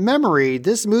 In my memory,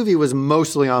 this movie was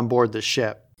mostly on board the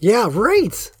ship. Yeah,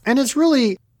 right. And it's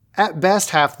really, at best,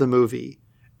 half the movie.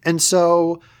 And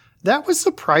so that was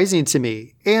surprising to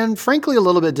me and frankly a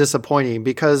little bit disappointing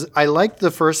because I liked the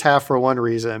first half for one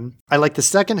reason. I liked the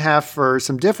second half for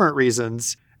some different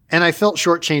reasons. And I felt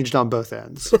shortchanged on both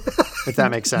ends, if that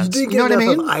makes sense. You know what I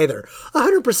mean? Either.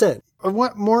 100%. I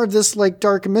want more of this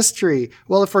dark mystery.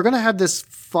 Well, if we're going to have this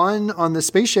fun on the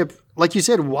spaceship, like you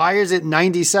said, why is it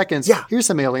 90 seconds? Yeah. Here's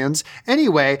some aliens.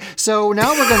 Anyway, so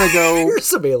now we're going to go Here's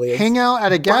some aliens. Hang out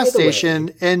at a gas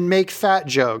station and make fat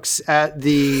jokes at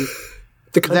the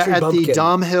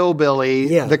dumb hillbilly,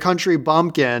 the country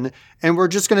bumpkin. And we're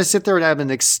just going to sit there and have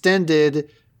an extended,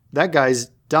 that guy's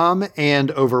dumb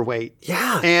and overweight.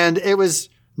 Yeah. And it was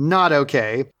not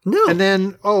okay. No. And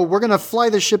then, we're going to fly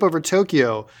the ship over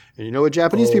Tokyo. And you know what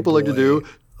Japanese people like to do?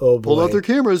 Pull out their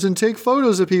cameras and take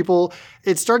photos of people.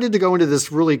 It started to go into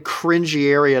this really cringy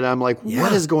area. And I'm like,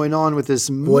 what is going on with this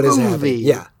movie? What is happening?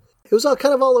 Yeah. It was all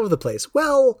over the place.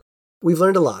 Well, we've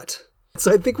learned a lot.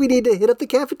 So I think we need to hit up the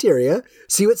cafeteria,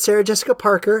 see what Sarah Jessica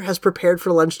Parker has prepared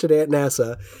for lunch today at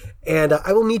NASA. And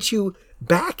I will meet you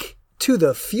back to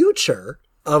the future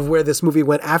of where this movie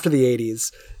went after the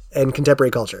 80s and contemporary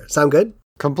culture. Sound good?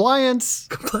 Compliance.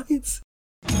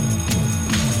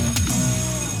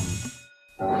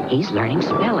 He's learning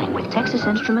spelling with Texas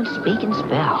Instruments Speak and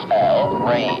Spell.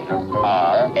 Rain.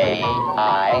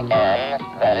 R-A-I-N.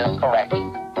 That is correct.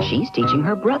 She's teaching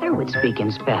her brother with Speak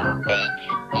and Spell.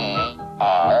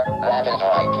 H-E-R. That is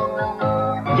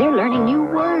right. They're learning new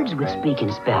words with Speak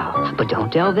and Spell. But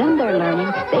don't tell them they're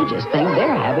learning. They just think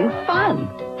they're having fun.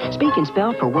 Speak and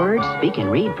Spell for words, Speak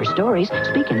and Read for stories,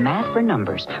 Speak and Math for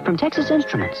numbers. From Texas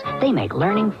Instruments, they make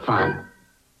learning fun.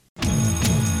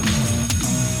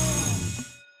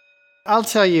 I'll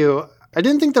tell you, I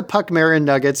didn't think the Puck Marin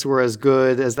nuggets were as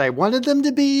good as I wanted them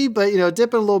to be, but,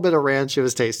 dip in a little bit of ranch, it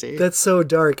was tasty. That's so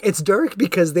dark. It's dark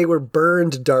because they were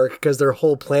burned dark because their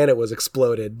whole planet was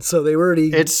exploded. So they were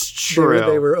already... It's true.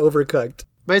 They were overcooked.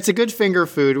 But it's a good finger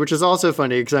food, which is also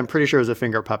funny because I'm pretty sure it was a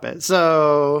finger puppet.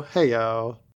 So,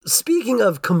 hey-yo. Speaking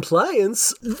of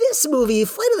compliance, this movie,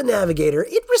 Flight of the Navigator,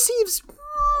 it receives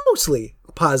mostly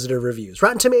positive reviews.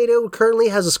 Rotten Tomato currently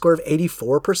has a score of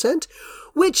 84%,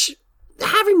 which,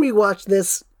 having rewatched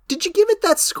this, did you give it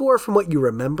that score from what you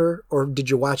remember, or did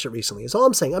you watch it recently? Is all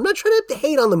I'm saying. I'm not trying to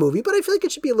hate on the movie, but I feel like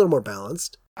it should be a little more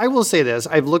balanced. I will say this.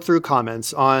 I've looked through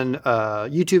comments on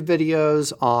YouTube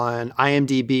videos, on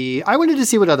IMDb. I wanted to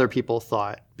see what other people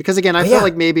thought. Because again, I felt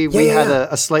like maybe we had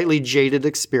a slightly jaded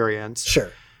experience.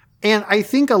 Sure. And I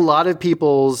think a lot of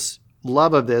people's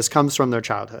love of this comes from their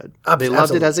childhood. They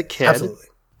loved it as a kid. Absolutely.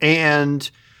 And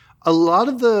a lot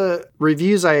of the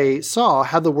reviews I saw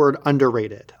had the word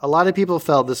underrated. A lot of people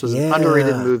felt this was an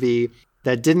underrated movie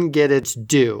that didn't get its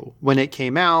due when it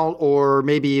came out, or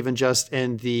maybe even just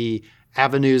in the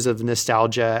avenues of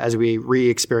nostalgia as we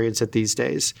re-experience it these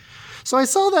days. So I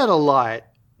saw that a lot.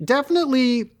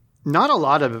 Definitely not a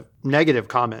lot of negative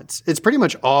comments. It's pretty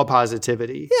much all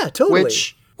positivity. Yeah, totally.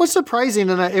 Which was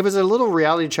surprising, and it was a little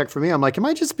reality check for me. I'm like, am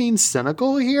I just being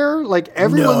cynical here? Like,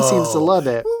 everyone seems to love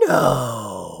it.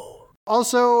 No.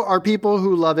 Also, are people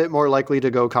who love it more likely to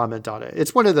go comment on it?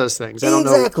 It's one of those things. I don't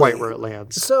know quite where it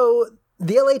lands. So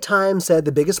the LA Times said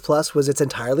the biggest plus was its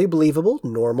entirely believable,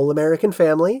 normal American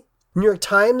family. New York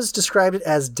Times described it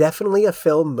as definitely a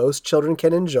film most children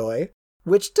can enjoy,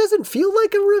 which doesn't feel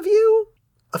like a review.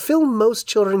 A film most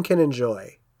children can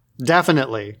enjoy.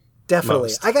 Definitely.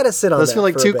 Most. I got to sit on Those that feel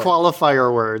like for two a bit.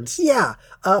 qualifier words. Yeah.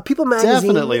 People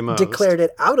magazine declared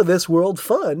it out of this world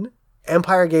fun.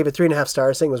 Empire gave it 3.5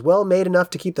 stars, saying it was well made enough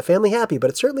to keep the family happy, but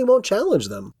it certainly won't challenge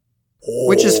them.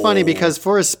 Which is funny because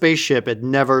for a spaceship, it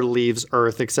never leaves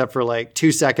Earth except for like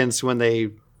 2 seconds when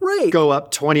they go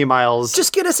up 20 miles.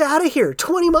 Just get us out of here.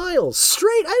 20 miles.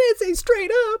 Straight. I didn't say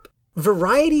straight up.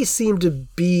 Variety seemed to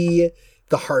be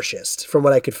the harshest, from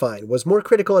what I could find, was more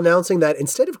critical, announcing that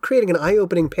instead of creating an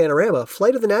eye-opening panorama,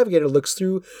 Flight of the Navigator looks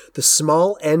through the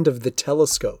small end of the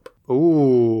telescope.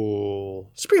 Ooh.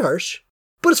 It's pretty harsh.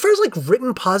 But as far as like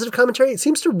written positive commentary, it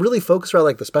seems to really focus around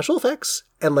like the special effects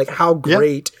and like how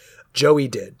great Joey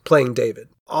did playing David.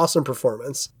 Awesome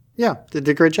performance. Yeah, did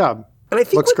a great job. And I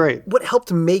think looks great. What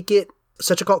helped make it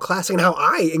such a cult classic and how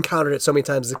I encountered it so many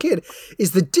times as a kid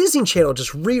is the Disney Channel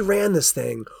just reran this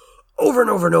thing over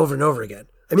and over and over and over again.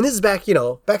 I mean, this is back,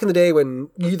 back in the day when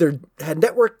you either had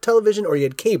network television or you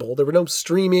had cable. There were no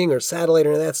streaming or satellite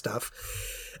or any of that stuff.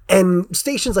 And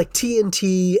stations like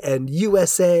TNT and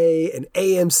USA and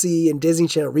AMC and Disney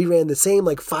Channel reran the same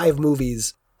like 5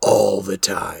 movies all the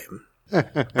time.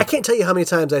 I can't tell you how many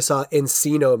times I saw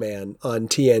Encino Man on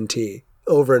TNT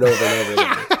over and over and over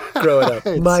again growing up.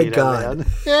 My God.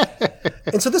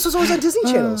 And so this was always on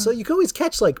Disney Channel. So you could always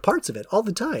catch like parts of it all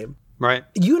the time. Right.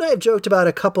 You and I have joked about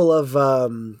a couple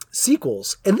of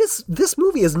sequels, and this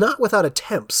movie is not without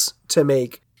attempts to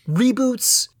make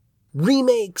reboots,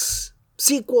 remakes,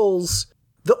 sequels.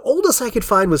 The oldest I could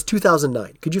find was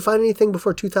 2009. Could you find anything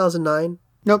before 2009?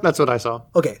 Nope, that's what I saw.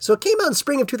 Okay, so it came out in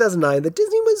spring of 2009 that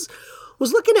Disney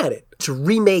was looking at it to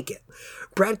remake it.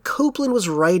 Brad Copeland was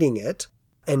writing it,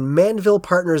 and Manville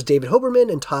partners David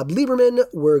Hoberman and Todd Lieberman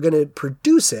were going to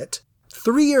produce it.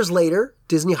 3 years later,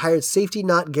 Disney hired Safety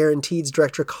Not Guaranteed's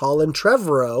director Colin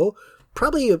Trevorrow,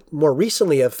 probably more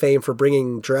recently of fame for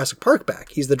bringing Jurassic Park back.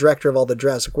 He's the director of all the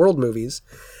Jurassic World movies.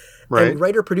 Right. And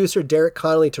writer-producer Derek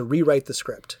Connolly to rewrite the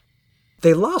script.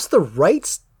 They lost the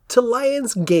rights to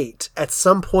Lionsgate at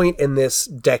some point in this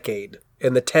decade,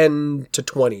 in the 10 to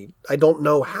 20. I don't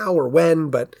know how or when,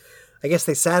 but I guess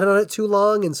they sat on it too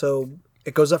long, and so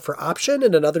it goes up for option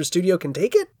and another studio can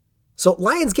take it. So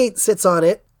Lionsgate sits on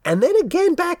it. And then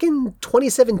again, back in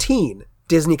 2017,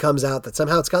 Disney comes out that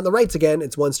somehow it's gotten the rights again.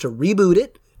 It wants to reboot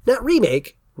it, not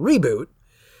remake, reboot.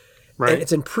 Right. And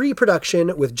it's in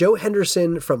pre-production with Joe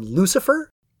Henderson from Lucifer.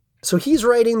 So he's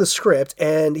writing the script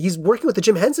and he's working with the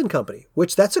Jim Henson Company,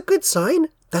 which that's a good sign.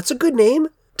 That's a good name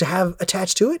to have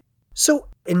attached to it. So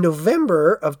in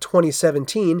November of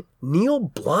 2017, Neil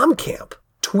Blomkamp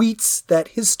tweets that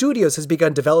his studios has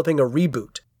begun developing a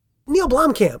reboot. Neil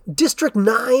Blomkamp, District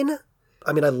 9.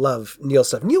 I mean, I love Neil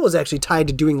stuff. Neil was actually tied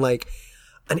to doing like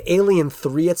an Alien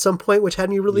 3 at some point, which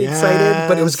had me really excited,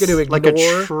 but it was going to ignore. Like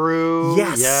a true.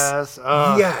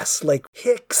 Yes. Like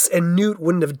Hicks and Newt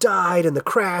wouldn't have died in the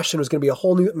crash and it was going to be a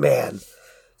whole new, man.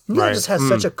 Neil just has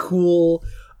such a cool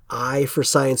eye for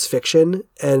science fiction.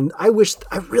 And I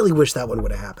really wish that one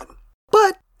would have happened,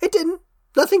 but it didn't.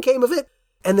 Nothing came of it.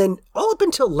 And then all up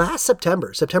until last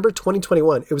September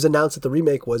 2021, it was announced that the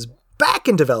remake was back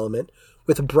in development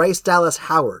with Bryce Dallas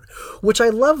Howard, which I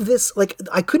love this. Like,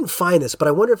 I couldn't find this, but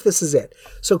I wonder if this is it.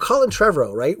 So Colin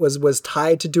Trevorrow, right, was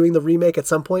tied to doing the remake at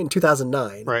some point in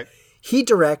 2009. Right. He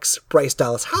directs Bryce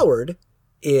Dallas Howard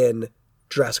in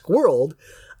Jurassic World.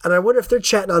 And I wonder if they're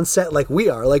chatting on set like we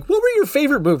are. Like, what were your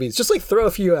favorite movies? Just like throw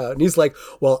a few out. And he's like,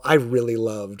 well, I really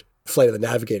loved Flight of the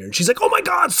Navigator. And she's like, oh my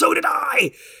God, so did I.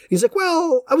 And he's like,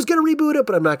 well, I was going to reboot it,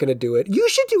 but I'm not going to do it. You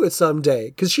should do it someday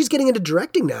because she's getting into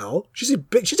directing now. She's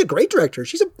a great director.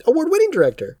 She's an award-winning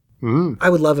director. I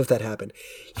would love if that happened.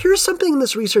 Here's something in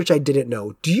this research I didn't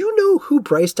know. Do you know who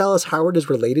Bryce Dallas Howard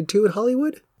is related to in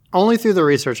Hollywood? Only through the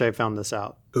research I found this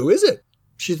out. Who is it?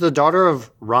 She's the daughter of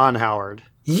Ron Howard.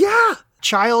 Yeah.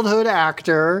 Childhood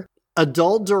actor,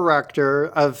 adult director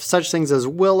of such things as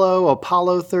Willow,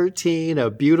 Apollo 13, A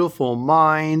Beautiful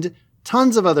Mind,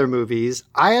 tons of other movies.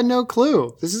 I had no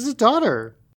clue. This is his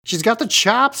daughter. She's got the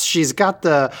chops. She's got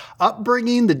the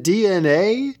upbringing, the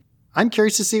DNA. I'm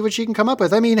curious to see what she can come up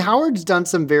with. I mean, Howard's done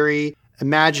some very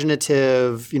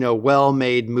imaginative,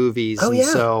 well-made movies. Oh, yeah. And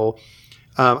so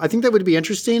I think that would be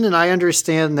interesting. And I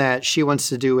understand that she wants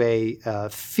to do a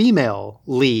female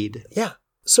lead. Yeah.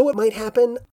 So what might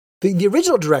happen? The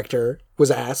original director was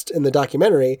asked in the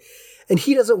documentary, and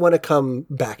he doesn't want to come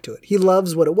back to it. He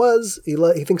loves what it was. He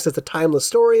thinks it's a timeless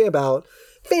story about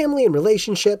family and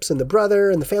relationships and the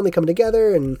brother and the family coming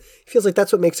together, and he feels like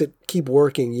that's what makes it keep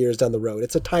working years down the road.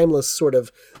 It's a timeless sort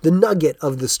of, the nugget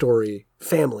of the story,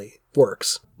 family,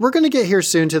 works. We're going to get here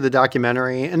soon to the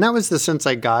documentary, and that was the sense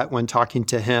I got when talking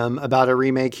to him about a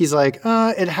remake. He's like,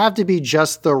 it had to be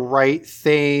just the right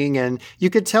thing, and you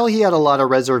could tell he had a lot of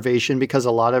reservation because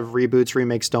a lot of reboots,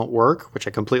 remakes don't work, which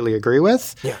I completely agree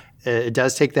with. Yeah. It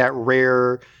does take that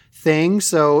rare thing,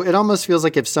 so it almost feels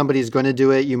like if somebody's going to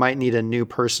do it, you might need a new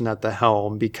person at the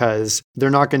helm because they're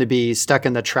not going to be stuck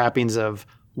in the trappings of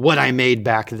what I made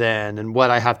back then and what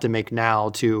I have to make now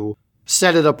to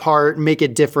set it apart, make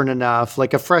it different enough.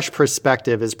 Like a fresh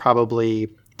perspective is probably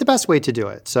the best way to do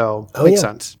it. So makes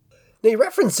sense. Now you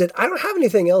referenced it. I don't have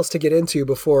anything else to get into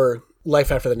before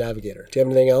Life After the Navigator. Do you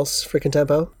have anything else for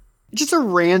Contempo? Just a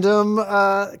random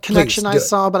connection I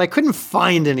saw, but I couldn't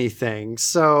find anything.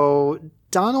 So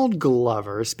Donald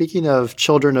Glover, speaking of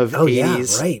children of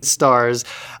 80s stars,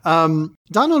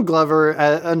 Donald Glover,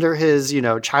 under his,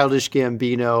 Childish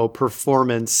Gambino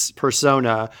performance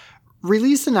persona,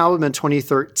 released an album in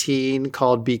 2013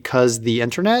 called Because the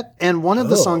Internet, and one of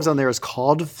the songs on there is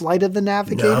called Flight of the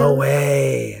Navigator. No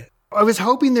way. I was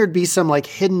hoping there'd be some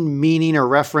hidden meaning or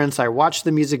reference. I watched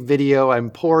the music video. I'm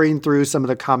pouring through some of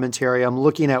the commentary. I'm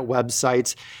looking at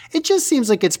websites. It just seems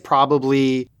like it's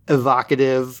probably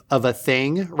evocative of a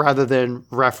thing rather than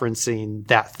referencing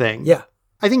that thing. Yeah.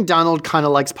 I think Donald kind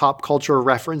of likes pop culture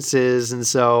references, and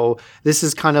so this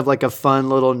is kind of like a fun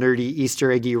little nerdy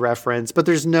Easter eggy reference, but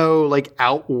there's no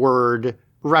outward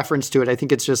reference to it. I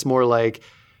think it's just more like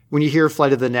when you hear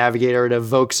Flight of the Navigator, it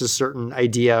evokes a certain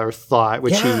idea or thought,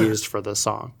 which he used for the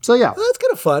song. So yeah. Well, that's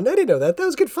kind of fun. I didn't know that. That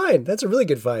was a good find. That's a really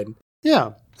good find.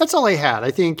 Yeah. That's all I had.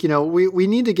 I think, we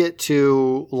need to get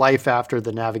to Life After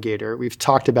the Navigator. We've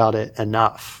talked about it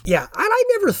enough. Yeah. And I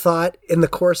never thought in the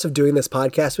course of doing this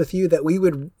podcast with you that we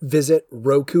would visit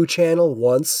Roku Channel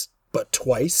once, but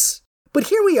twice. But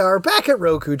here we are back at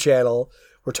Roku Channel.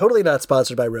 We're totally not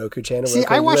sponsored by Roku Channel. See,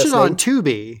 I watched it on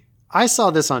Tubi. I saw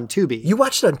this on Tubi. You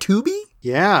watched it on Tubi?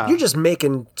 Yeah. You're just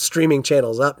making streaming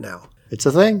channels up now. It's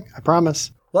a thing. I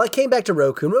promise. Well, I came back to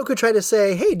Roku, and Roku tried to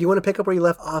say, hey, do you want to pick up where you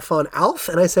left off on Alf?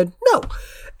 And I said, no.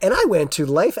 And I went to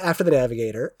Life After the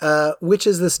Navigator, which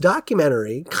is this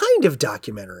documentary, kind of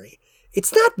documentary.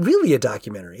 It's not really a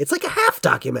documentary. It's like a half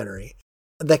documentary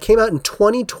that came out in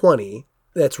 2020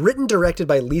 that's written, directed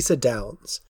by Lisa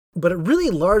Downs. But it really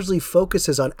largely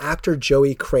focuses on actor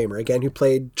Joey Kramer, again, who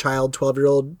played child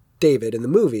 12-year-old David in the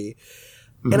movie.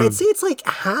 Mm-hmm. And I'd say it's like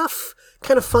half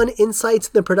kind of fun insights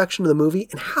in the production of the movie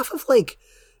and half of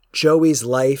Joey's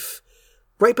life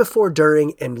right before,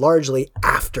 during, and largely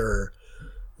after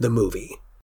the movie.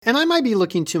 And I might be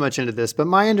looking too much into this, but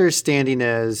my understanding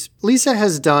is Lisa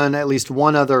has done at least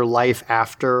one other Life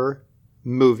After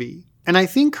movie. And I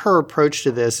think her approach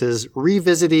to this is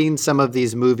revisiting some of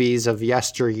these movies of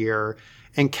yesteryear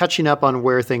and catching up on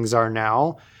where things are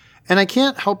now. And I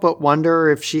can't help but wonder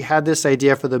if she had this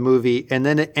idea for the movie and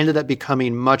then it ended up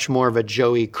becoming much more of a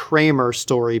Joey Kramer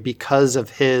story because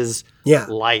of his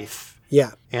life.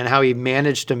 Yeah. And how he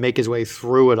managed to make his way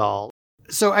through it all.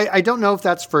 So I don't know if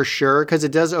that's for sure, because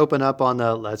it does open up on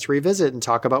the let's revisit and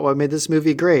talk about what made this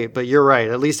movie great. But you're right.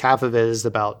 At least half of it is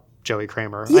about Joey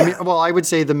Kramer. Yeah. I would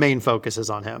say the main focus is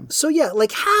on him. So yeah,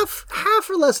 like half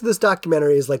or less of this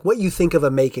documentary is like what you think of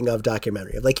a making of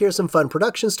documentary. Like, here's some fun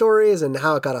production stories and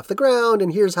how it got off the ground,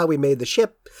 and here's how we made the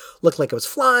ship look like it was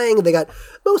flying. They got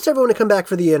most everyone to come back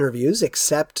for the interviews,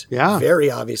 except very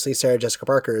obviously Sarah Jessica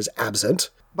Parker is absent.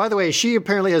 By the way, she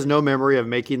apparently has no memory of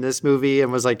making this movie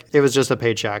and was like, it was just a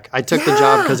paycheck. I took the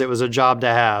job because it was a job to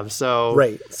have. So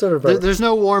sort of. There's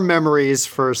no warm memories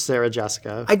for Sarah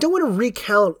Jessica. I don't want to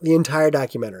recount the entire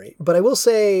documentary, but I will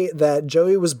say that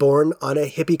Joey was born on a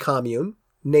hippie commune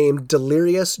named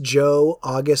Delirious Joe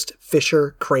August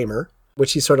Fisher Kramer,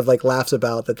 which he sort of like laughs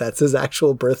about that's his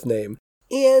actual birth name.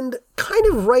 And kind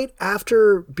of right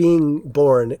after being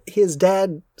born, his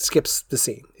dad skips the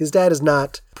scene. His dad is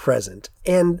not present.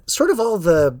 And sort of all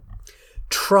the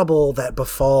trouble that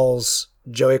befalls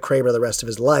Joey Kramer the rest of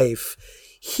his life,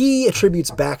 he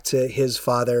attributes back to his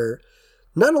father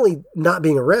not only not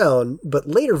being around, but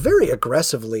later very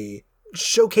aggressively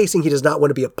showcasing he does not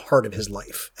want to be a part of his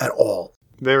life at all.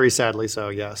 Very sadly so,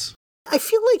 yes. I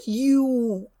feel like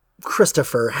you,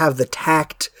 Christopher, have the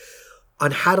tact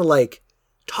on how to like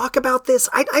talk about this.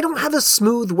 I don't have a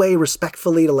smooth way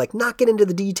respectfully to like not get into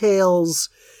the details,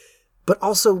 but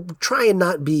also try and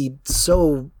not be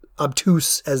so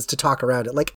obtuse as to talk around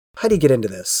it. Like, how do you get into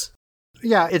this?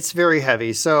 Yeah, it's very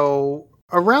heavy. So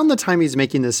around the time he's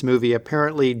making this movie,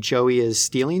 apparently Joey is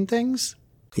stealing things.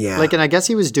 Yeah. And I guess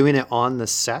he was doing it on the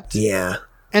set. Yeah.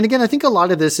 And again, I think a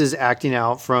lot of this is acting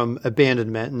out from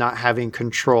abandonment, not having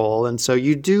control. And so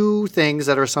you do things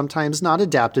that are sometimes not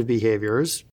adaptive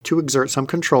behaviors to exert some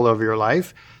control over your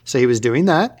life. So he was doing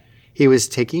that. He was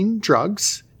taking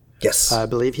drugs. Yes. I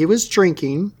believe he was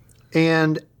drinking.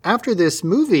 And after this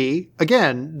movie,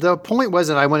 again, the point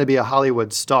wasn't I want to be a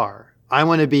Hollywood star. I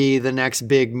want to be the next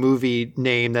big movie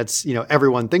name that's,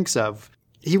 everyone thinks of.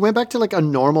 He went back to like a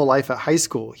normal life at high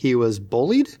school. He was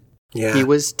bullied. Yeah. He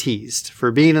was teased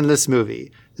for being in this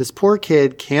movie. This poor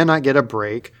kid cannot get a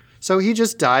break. So he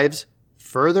just dives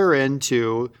further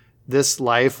into this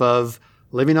life of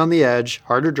living on the edge,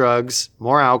 harder drugs,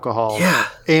 more alcohol. Yeah.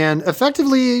 And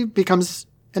effectively becomes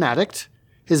an addict.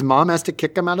 His mom has to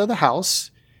kick him out of the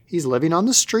house. He's living on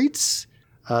the streets.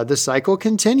 The cycle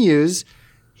continues.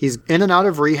 He's in and out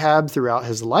of rehab throughout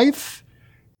his life.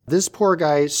 This poor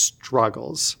guy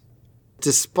struggles.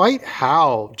 Despite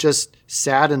how just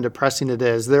sad and depressing it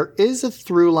is, there is a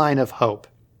through line of hope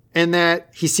in that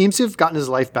he seems to have gotten his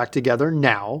life back together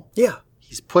now. Yeah.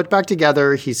 He's put back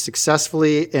together. He's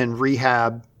successfully in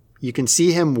rehab. You can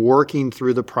see him working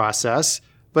through the process.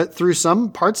 But through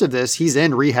some parts of this, he's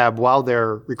in rehab while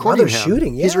they're recording him.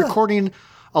 Shooting, yeah. He's recording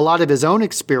a lot of his own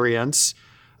experience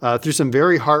through some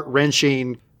very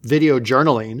heart-wrenching video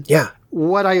journaling. Yeah.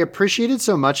 What I appreciated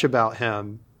so much about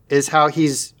him is how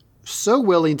he's so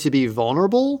willing to be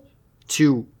vulnerable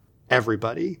to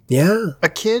everybody. Yeah. A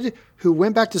kid who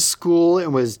went back to school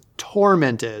and was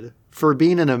tormented for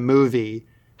being in a movie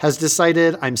has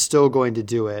decided, I'm still going to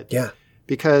do it. Yeah.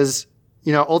 Because,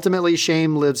 ultimately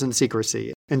shame lives in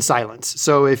secrecy, in silence.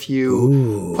 So if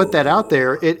you put that out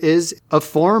there, it is a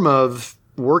form of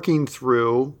working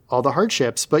through all the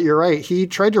hardships. But you're right. He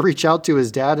tried to reach out to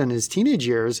his dad in his teenage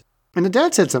years, and the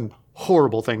dad said some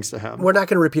horrible things to him. We're not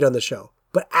going to repeat on the show,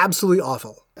 but absolutely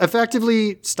awful.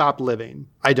 Effectively, stop living.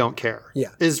 I don't care. Yeah.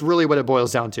 Is really what it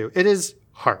boils down to. It is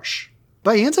harsh.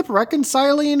 But he ends up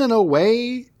reconciling in a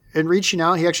way and reaching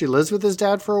out. He actually lives with his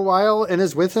dad for a while and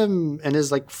is with him in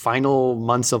his final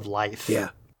months of life. Yeah.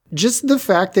 Just the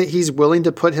fact that he's willing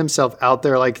to put himself out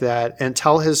there like that and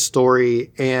tell his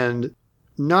story and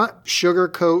not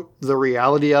sugarcoat the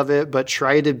reality of it, but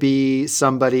try to be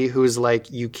somebody who's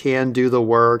like, you can do the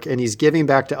work. And he's giving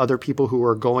back to other people who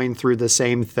are going through the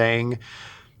same thing.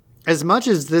 As much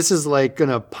as this is going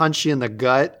to punch you in the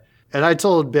gut. And I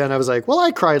told Ben, I was like, well,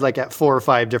 I cried at 4 or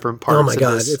 5 different parts. Oh my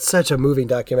God. It's such a moving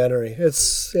documentary.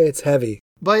 It's heavy.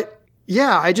 But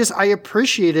yeah, I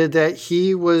appreciated that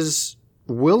he was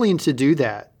willing to do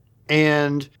that.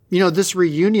 And, this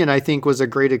reunion, I think, was a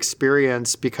great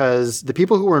experience because the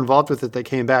people who were involved with it that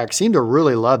came back seemed to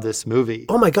really love this movie.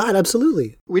 Oh my God,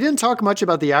 absolutely. We didn't talk much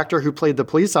about the actor who played the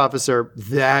police officer.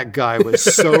 That guy was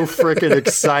so freaking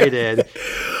excited.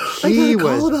 He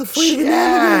was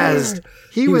jazzed.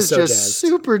 He was so just jazzed.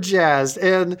 Super jazzed.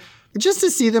 And just to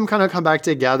see them kind of come back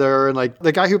together and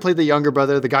the guy who played the younger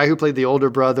brother, the guy who played the older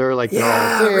brother, they're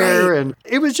all there. Right. And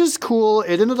it was just cool.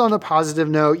 It ended on a positive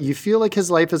note. You feel like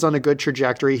his life is on a good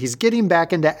trajectory. He's getting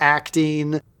back into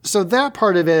acting. So that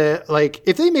part of it,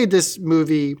 if they made this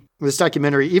movie, this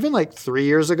documentary, even 3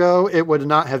 years ago, it would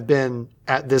not have been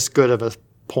at this good of a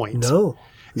point. No.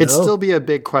 It'd still be a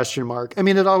big question mark. I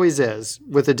mean, it always is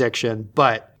with addiction,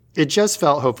 but It just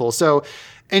felt hopeful. So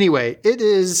anyway, it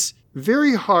is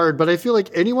very hard, but I feel like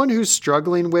anyone who's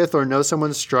struggling with or knows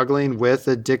someone struggling with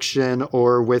addiction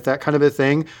or with that kind of a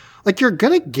thing, like you're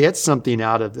going to get something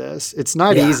out of this. It's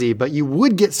not easy, but you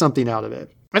would get something out of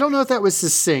it. I don't know if that was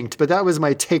succinct, but that was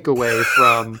my takeaway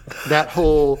from that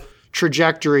whole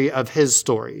trajectory of his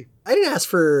story. I didn't ask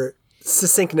for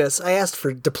succinctness. I asked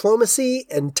for diplomacy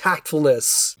and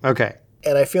tactfulness. Okay.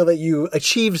 And I feel that you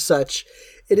achieved such.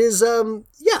 It is,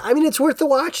 it's worth the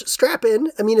watch. Strap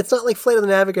in. I mean, it's not like Flight of the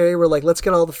Navigator where like, let's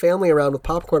get all the family around with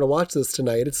popcorn and watch this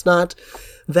tonight. It's not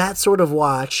that sort of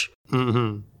watch.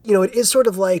 Mm-hmm. You know, it is sort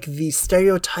of like the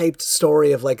stereotyped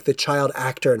story of like the child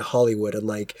actor in Hollywood and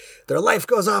like their life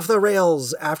goes off the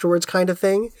rails afterwards kind of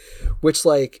thing, which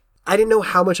like, I didn't know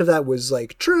how much of that was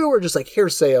like true or just like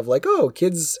hearsay of like, oh,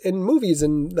 kids in movies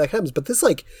and that happens. But this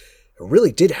like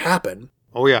really did happen.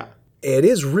 Oh, yeah. It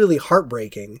is really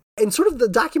heartbreaking. And sort of the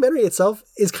documentary itself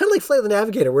is kind of like Flight of the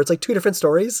Navigator, where it's like two different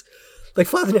stories. Like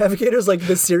Flight of the Navigator is like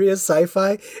this serious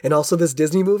sci-fi and also this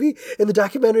Disney movie. And the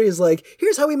documentary is like,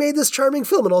 here's how we made this charming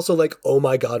film. And also like, oh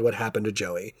my God, what happened to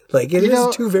Joey? Like it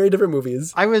is two very different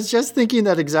movies. I was just thinking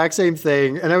that exact same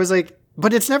thing. And I was like,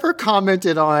 but it's never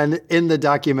commented on in the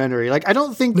documentary. Like, I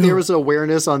don't think there was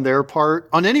awareness on their part,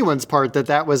 on anyone's part,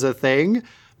 that was a thing.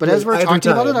 But as we're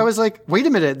talking about it, I was like, wait a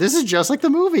minute, this is just like the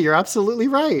movie. You're absolutely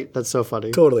right. That's so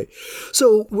funny. Totally.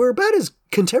 So we're about as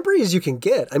contemporary as you can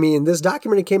get. I mean, this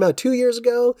documentary came out 2 years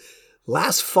ago.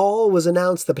 Last fall was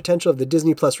announced the potential of the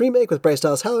Disney Plus remake with Bryce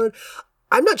Dallas Howard.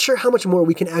 I'm not sure how much more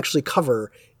we can actually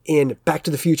cover in Back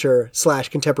to the Future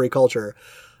 / contemporary culture.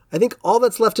 I think all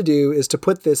that's left to do is to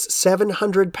put this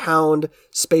 700-pound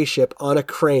spaceship on a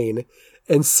crane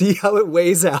and see how it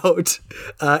weighs out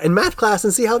in math class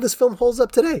and see how this film holds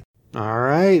up today. All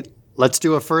right. Let's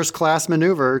do a first class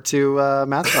maneuver to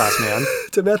math class, man.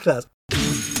 To math class.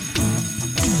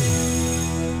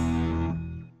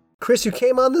 Chris, you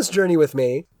came on this journey with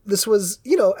me. This was,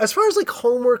 as far as like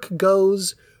homework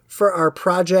goes for our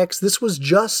projects, this was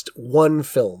just one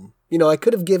film. I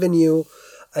could have given you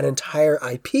an entire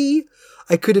IP.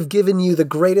 I could have given you the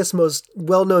greatest, most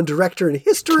well-known director in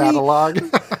history. Catalog.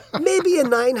 Maybe a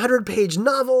 900-page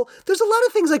novel. There's a lot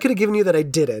of things I could have given you that I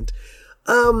didn't.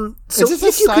 So is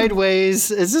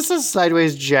this a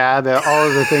sideways jab at all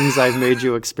of the things I've made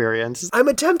you experience? I'm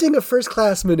attempting a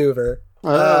first-class maneuver.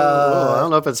 I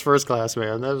don't know if it's first class,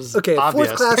 man. That was obvious.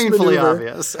 Fourth-class Painfully maneuver.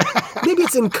 Obvious. Maybe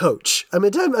it's in coach. I'm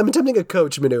attempting a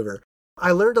coach maneuver.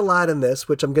 I learned a lot in this,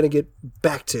 which I'm going to get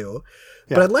back to.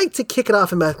 Yeah. But I'd like to kick it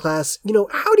off in math class.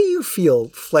 How do you feel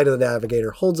Flight of the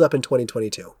Navigator holds up in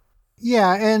 2022?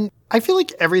 Yeah, and I feel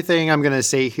like everything I'm going to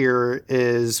say here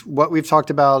is what we've talked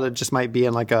about. It just might be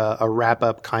in like a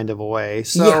wrap-up kind of a way.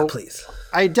 So yeah, please.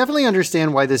 I definitely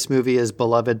understand why this movie is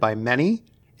beloved by many.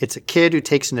 It's a kid who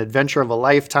takes an adventure of a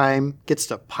lifetime, gets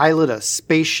to pilot a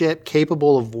spaceship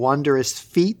capable of wondrous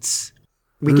feats.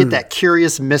 We get that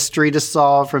curious mystery to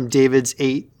solve from David's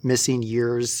 8 missing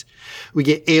years. We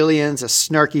get aliens, a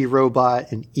snarky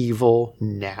robot, and evil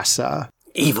NASA.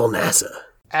 Evil NASA.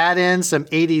 Add in some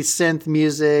 80s synth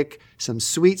music, some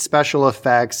sweet special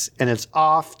effects, and it's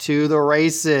off to the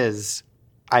races.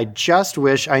 I just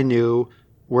wish I knew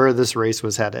where this race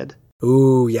was headed.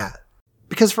 Ooh, yeah.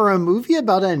 Because for a movie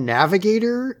about a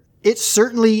navigator, it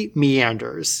certainly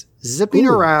meanders, zipping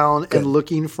around and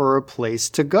looking for a place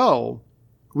to go.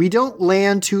 We don't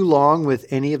land too long with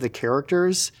any of the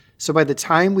characters, so by the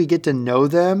time we get to know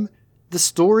them, the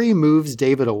story moves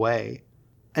David away.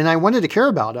 And I wanted to care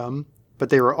about them, but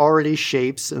they were already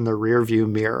shapes in the rearview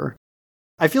mirror.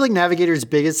 I feel like Navigator's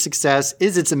biggest success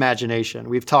is its imagination.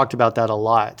 We've talked about that a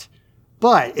lot.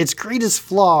 But its greatest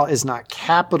flaw is not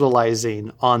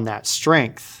capitalizing on that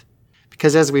strength.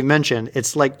 Because as we mentioned,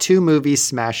 it's like two movies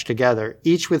smashed together,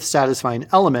 each with satisfying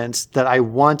elements that I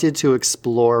wanted to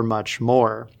explore much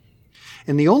more.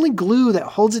 And the only glue that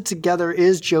holds it together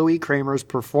is Joey Kramer's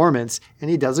performance, and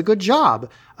he does a good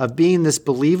job of being this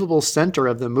believable center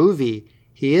of the movie.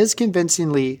 He is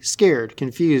convincingly scared,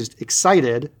 confused,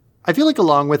 excited, I feel like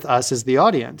along with us as the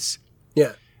audience.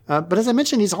 Yeah. But as I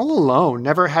mentioned, he's all alone,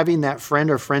 never having that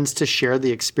friend or friends to share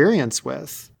the experience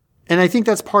with. And I think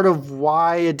that's part of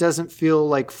why it doesn't feel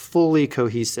like fully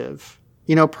cohesive.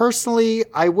 Personally,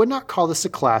 I would not call this a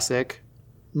classic,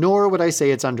 nor would I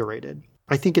say it's underrated.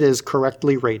 I think it is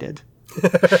correctly rated.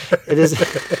 It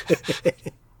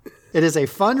is a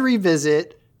fun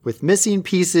revisit with missing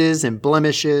pieces and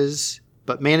blemishes,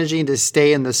 but managing to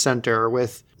stay in the center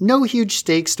with no huge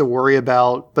stakes to worry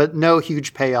about, but no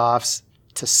huge payoffs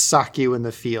to sock you in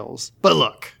the feels. But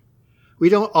look, we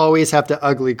don't always have to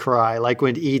ugly cry like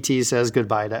when E.T. says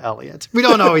goodbye to Elliot. We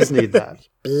don't always need that.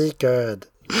 Be good.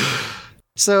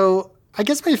 So I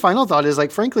guess my final thought is,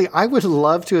 like, frankly, I would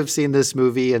love to have seen this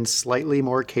movie in slightly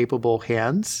more capable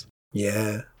hands.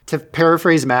 Yeah. To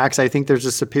paraphrase Max, I think there's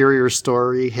a superior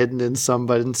story hidden in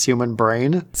someone's human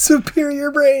brain.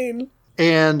 Superior brain.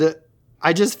 And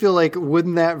I just feel like,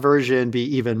 wouldn't that version be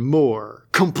even more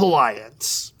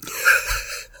compliance?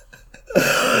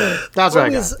 That's what I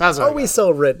got. That's what always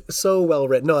so written, so well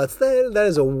written. No, that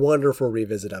is a wonderful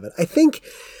revisit of it. I think,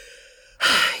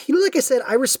 like I said,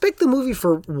 I respect the movie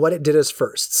for what it did as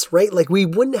firsts, right? Like, we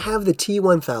wouldn't have the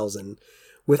T-1000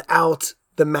 without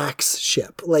the Max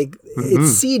ship. Like,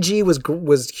 its CG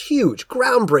was huge,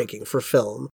 groundbreaking for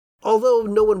film. Although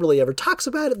no one really ever talks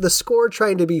about it, the score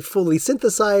trying to be fully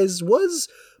synthesized was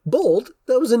bold.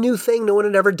 That was a new thing no one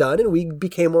had ever done, and we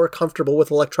became more comfortable with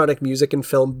electronic music and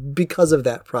film because of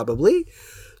that, probably.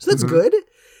 So that's good.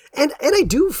 And I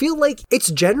do feel like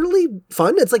it's generally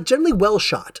fun. It's like generally well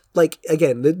shot. Like,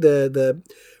 again, the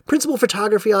principal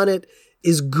photography on it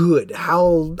is good.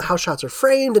 How shots are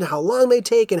framed and how long they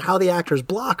take and how the actors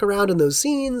block around in those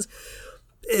scenes.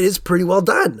 It is pretty well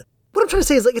done. What I'm trying to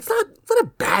say is, like, it's not a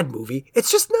bad movie.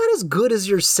 It's just not as good as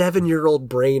your 7-year-old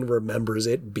brain remembers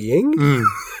it being.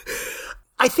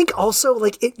 I think also,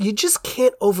 like, you just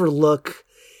can't overlook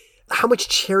how much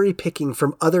cherry picking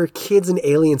from other kids and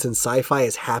aliens and sci-fi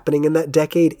is happening in that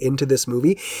decade into this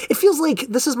movie. It feels like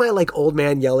this is my, like, old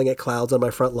man yelling at clouds on my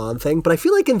front lawn thing, but I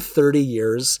feel like in 30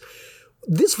 years,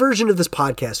 this version of this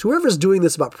podcast, whoever's doing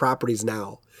this about properties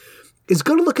now, is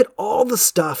going to look at all the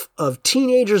stuff of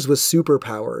teenagers with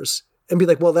superpowers and be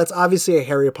like, well, that's obviously a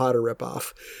Harry Potter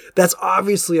ripoff. That's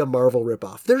obviously a Marvel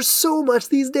ripoff. There's so much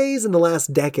these days in the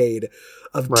last decade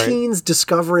of teens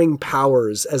discovering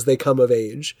powers as they come of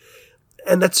age.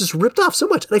 And that's just ripped off so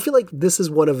much. And I feel like this is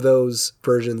one of those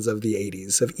versions of the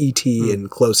 80s, of E.T. and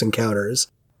Close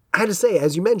Encounters. I had to say,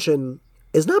 as you mentioned,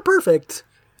 is not perfect.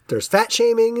 There's fat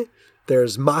shaming.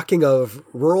 There's mocking of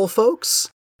rural folks.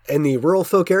 In the rural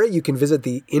folk area, you can visit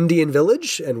the Indian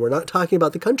village, and we're not talking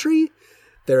about the country.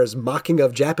 There's mocking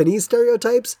of Japanese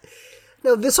stereotypes.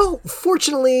 Now, this all,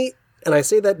 fortunately, and I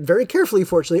say that very carefully,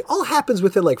 fortunately, all happens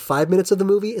within like 5 minutes of the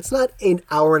movie. It's not an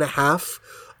hour and a half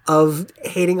of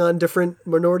hating on different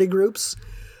minority groups,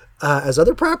 as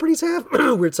other properties have.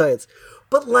 Weird Science.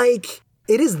 But, like,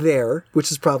 it is there,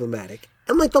 which is problematic.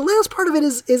 And, like, the last part of it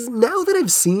is now that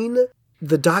I've seen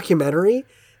the documentary,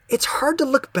 it's hard to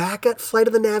look back at Flight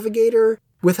of the Navigator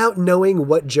without knowing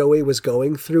what Joey was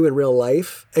going through in real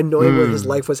life and knowing where his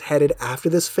life was headed after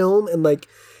this film and, like,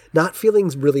 not feeling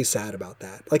really sad about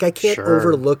that. Like, I can't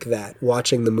overlook that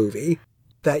watching the movie.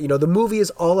 That, the movie is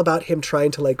all about him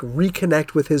trying to, like,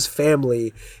 reconnect with his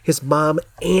family, his mom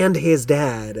and his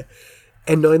dad,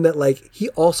 and knowing that, like, he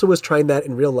also was trying that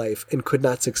in real life and could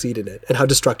not succeed in it and how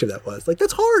destructive that was. Like,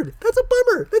 that's hard. That's a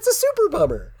bummer. That's a super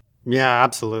bummer. Yeah,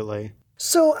 absolutely.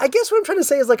 So I guess what I'm trying to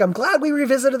say is, like, I'm glad we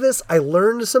revisited this. I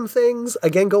learned some things.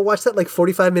 Again, go watch that, like,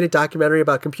 45-minute documentary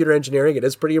about computer engineering. It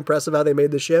is pretty impressive how they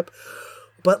made the ship.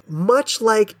 But much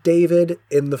like David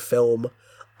in the film,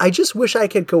 I just wish I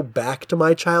could go back to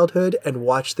my childhood and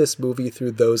watch this movie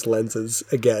through those lenses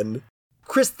again.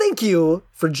 Chris, thank you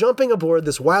for jumping aboard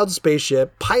this wild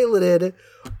spaceship piloted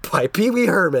by Pee Wee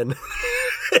Herman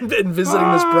and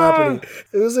visiting this property.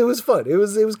 It was fun. It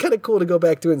was kind of cool to go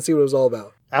back to it and see what it was all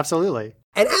about. Absolutely.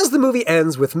 And as the movie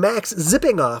ends with Max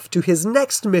zipping off to his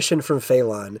next mission from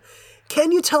Phelan,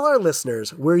 can you tell our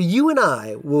listeners where you and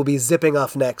I will be zipping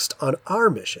off next on our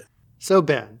mission? So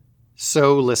Ben,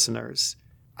 listeners,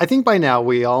 I think by now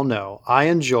we all know I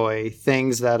enjoy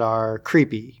things that are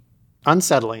creepy,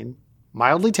 unsettling,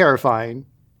 mildly terrifying,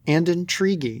 and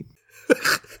intriguing.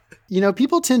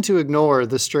 People tend to ignore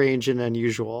the strange and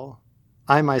unusual.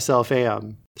 I myself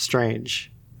am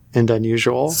strange and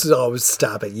unusual. So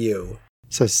stop it, you.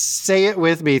 So say it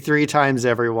with me 3 times,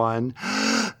 everyone.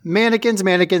 Mannequins,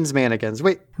 mannequins, mannequins.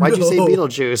 Wait, why'd you say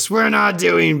Beetlejuice? We're not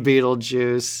doing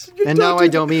Beetlejuice. And no, I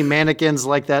don't mean mannequins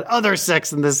like that other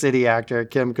Sex and the City actor,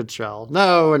 Kim Cattrall.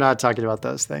 No, we're not talking about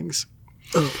those things.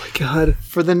 Oh my God.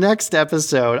 For the next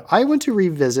episode, I want to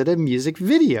revisit a music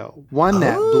video. One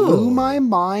that blew my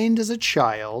mind as a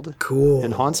child. Cool.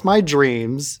 And haunts my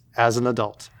dreams as an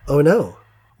adult. Oh no.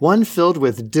 One filled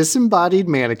with disembodied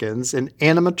mannequins and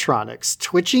animatronics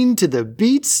twitching to the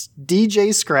beats,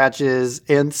 DJ scratches,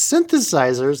 and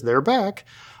synthesizers, they're back,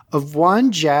 of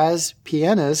one jazz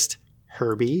pianist,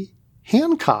 Herbie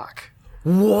Hancock.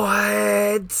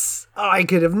 What? Oh, I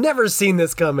could have never seen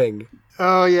this coming.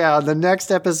 Oh, yeah. On the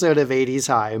next episode of 80s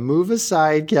High, move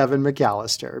aside Kevin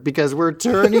McAllister, because we're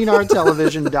turning our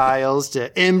television dials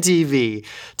to MTV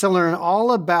to learn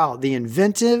all about the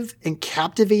inventive and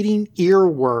captivating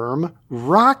earworm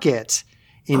Rocket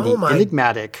in the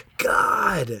enigmatic,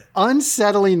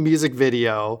 unsettling music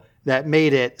video that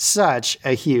made it such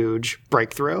a huge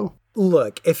breakthrough.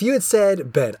 Look, if you had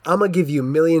said, Ben, I'm going to give you $1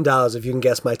 million if you can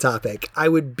guess my topic, I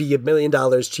would be $1 million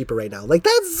cheaper right now. Like,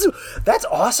 that's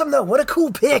awesome, though. What a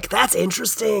cool pick. That's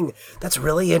interesting. That's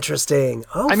really interesting.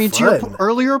 Oh, I mean, to your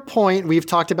earlier point, we've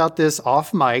talked about this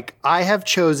off mic. I have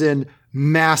chosen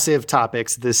massive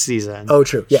topics this season. Oh,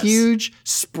 true. Yes. Huge,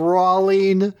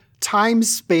 sprawling,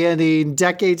 time-spanning,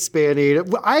 decade-spanning.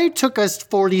 I took us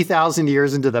 40,000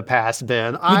 years into the past,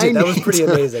 Ben. You did. That was pretty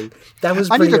amazing. That was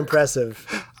pretty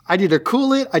impressive. I need to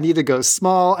cool it. I need to go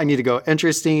small. I need to go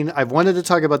interesting. I've wanted to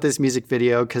talk about this music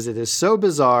video because it is so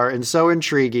bizarre and so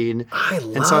intriguing.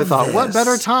 And so I thought, what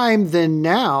better time than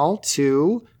now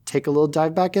to take a little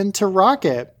dive back into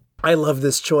Rocket? I love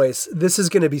this choice. This is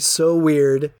going to be so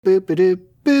weird. Boop, boop,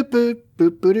 boop, boop,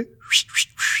 boop, boop.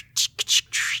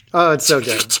 Oh, it's so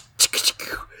good.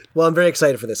 Well, I'm very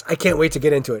excited for this. I can't wait to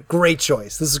get into it. Great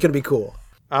choice. This is going to be cool.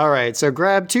 All right, so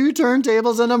grab 2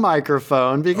 turntables and a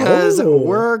microphone because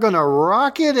we're going to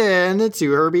rock it in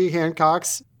to Herbie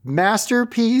Hancock's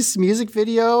masterpiece music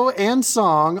video and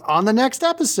song on the next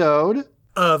episode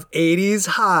of 80s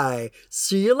High.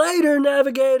 See you later,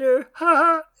 Navigator. Ha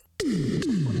ha.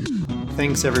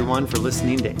 Thanks, everyone, for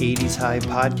listening to 80s High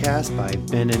Podcast by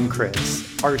Ben and Chris.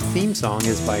 Our theme song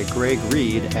is by Greg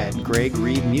Reed at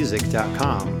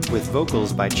gregreedmusic.com with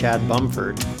vocals by Chad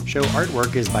Bumford. Show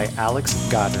artwork is by Alex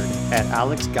Goddard at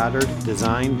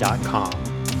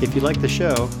alexgoddarddesign.com. If you like the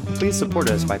show, please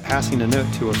support us by passing a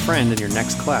note to a friend in your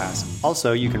next class.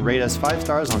 Also, you can rate us 5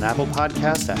 stars on Apple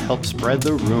Podcasts to help spread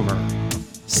the rumor.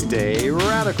 Stay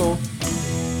radical.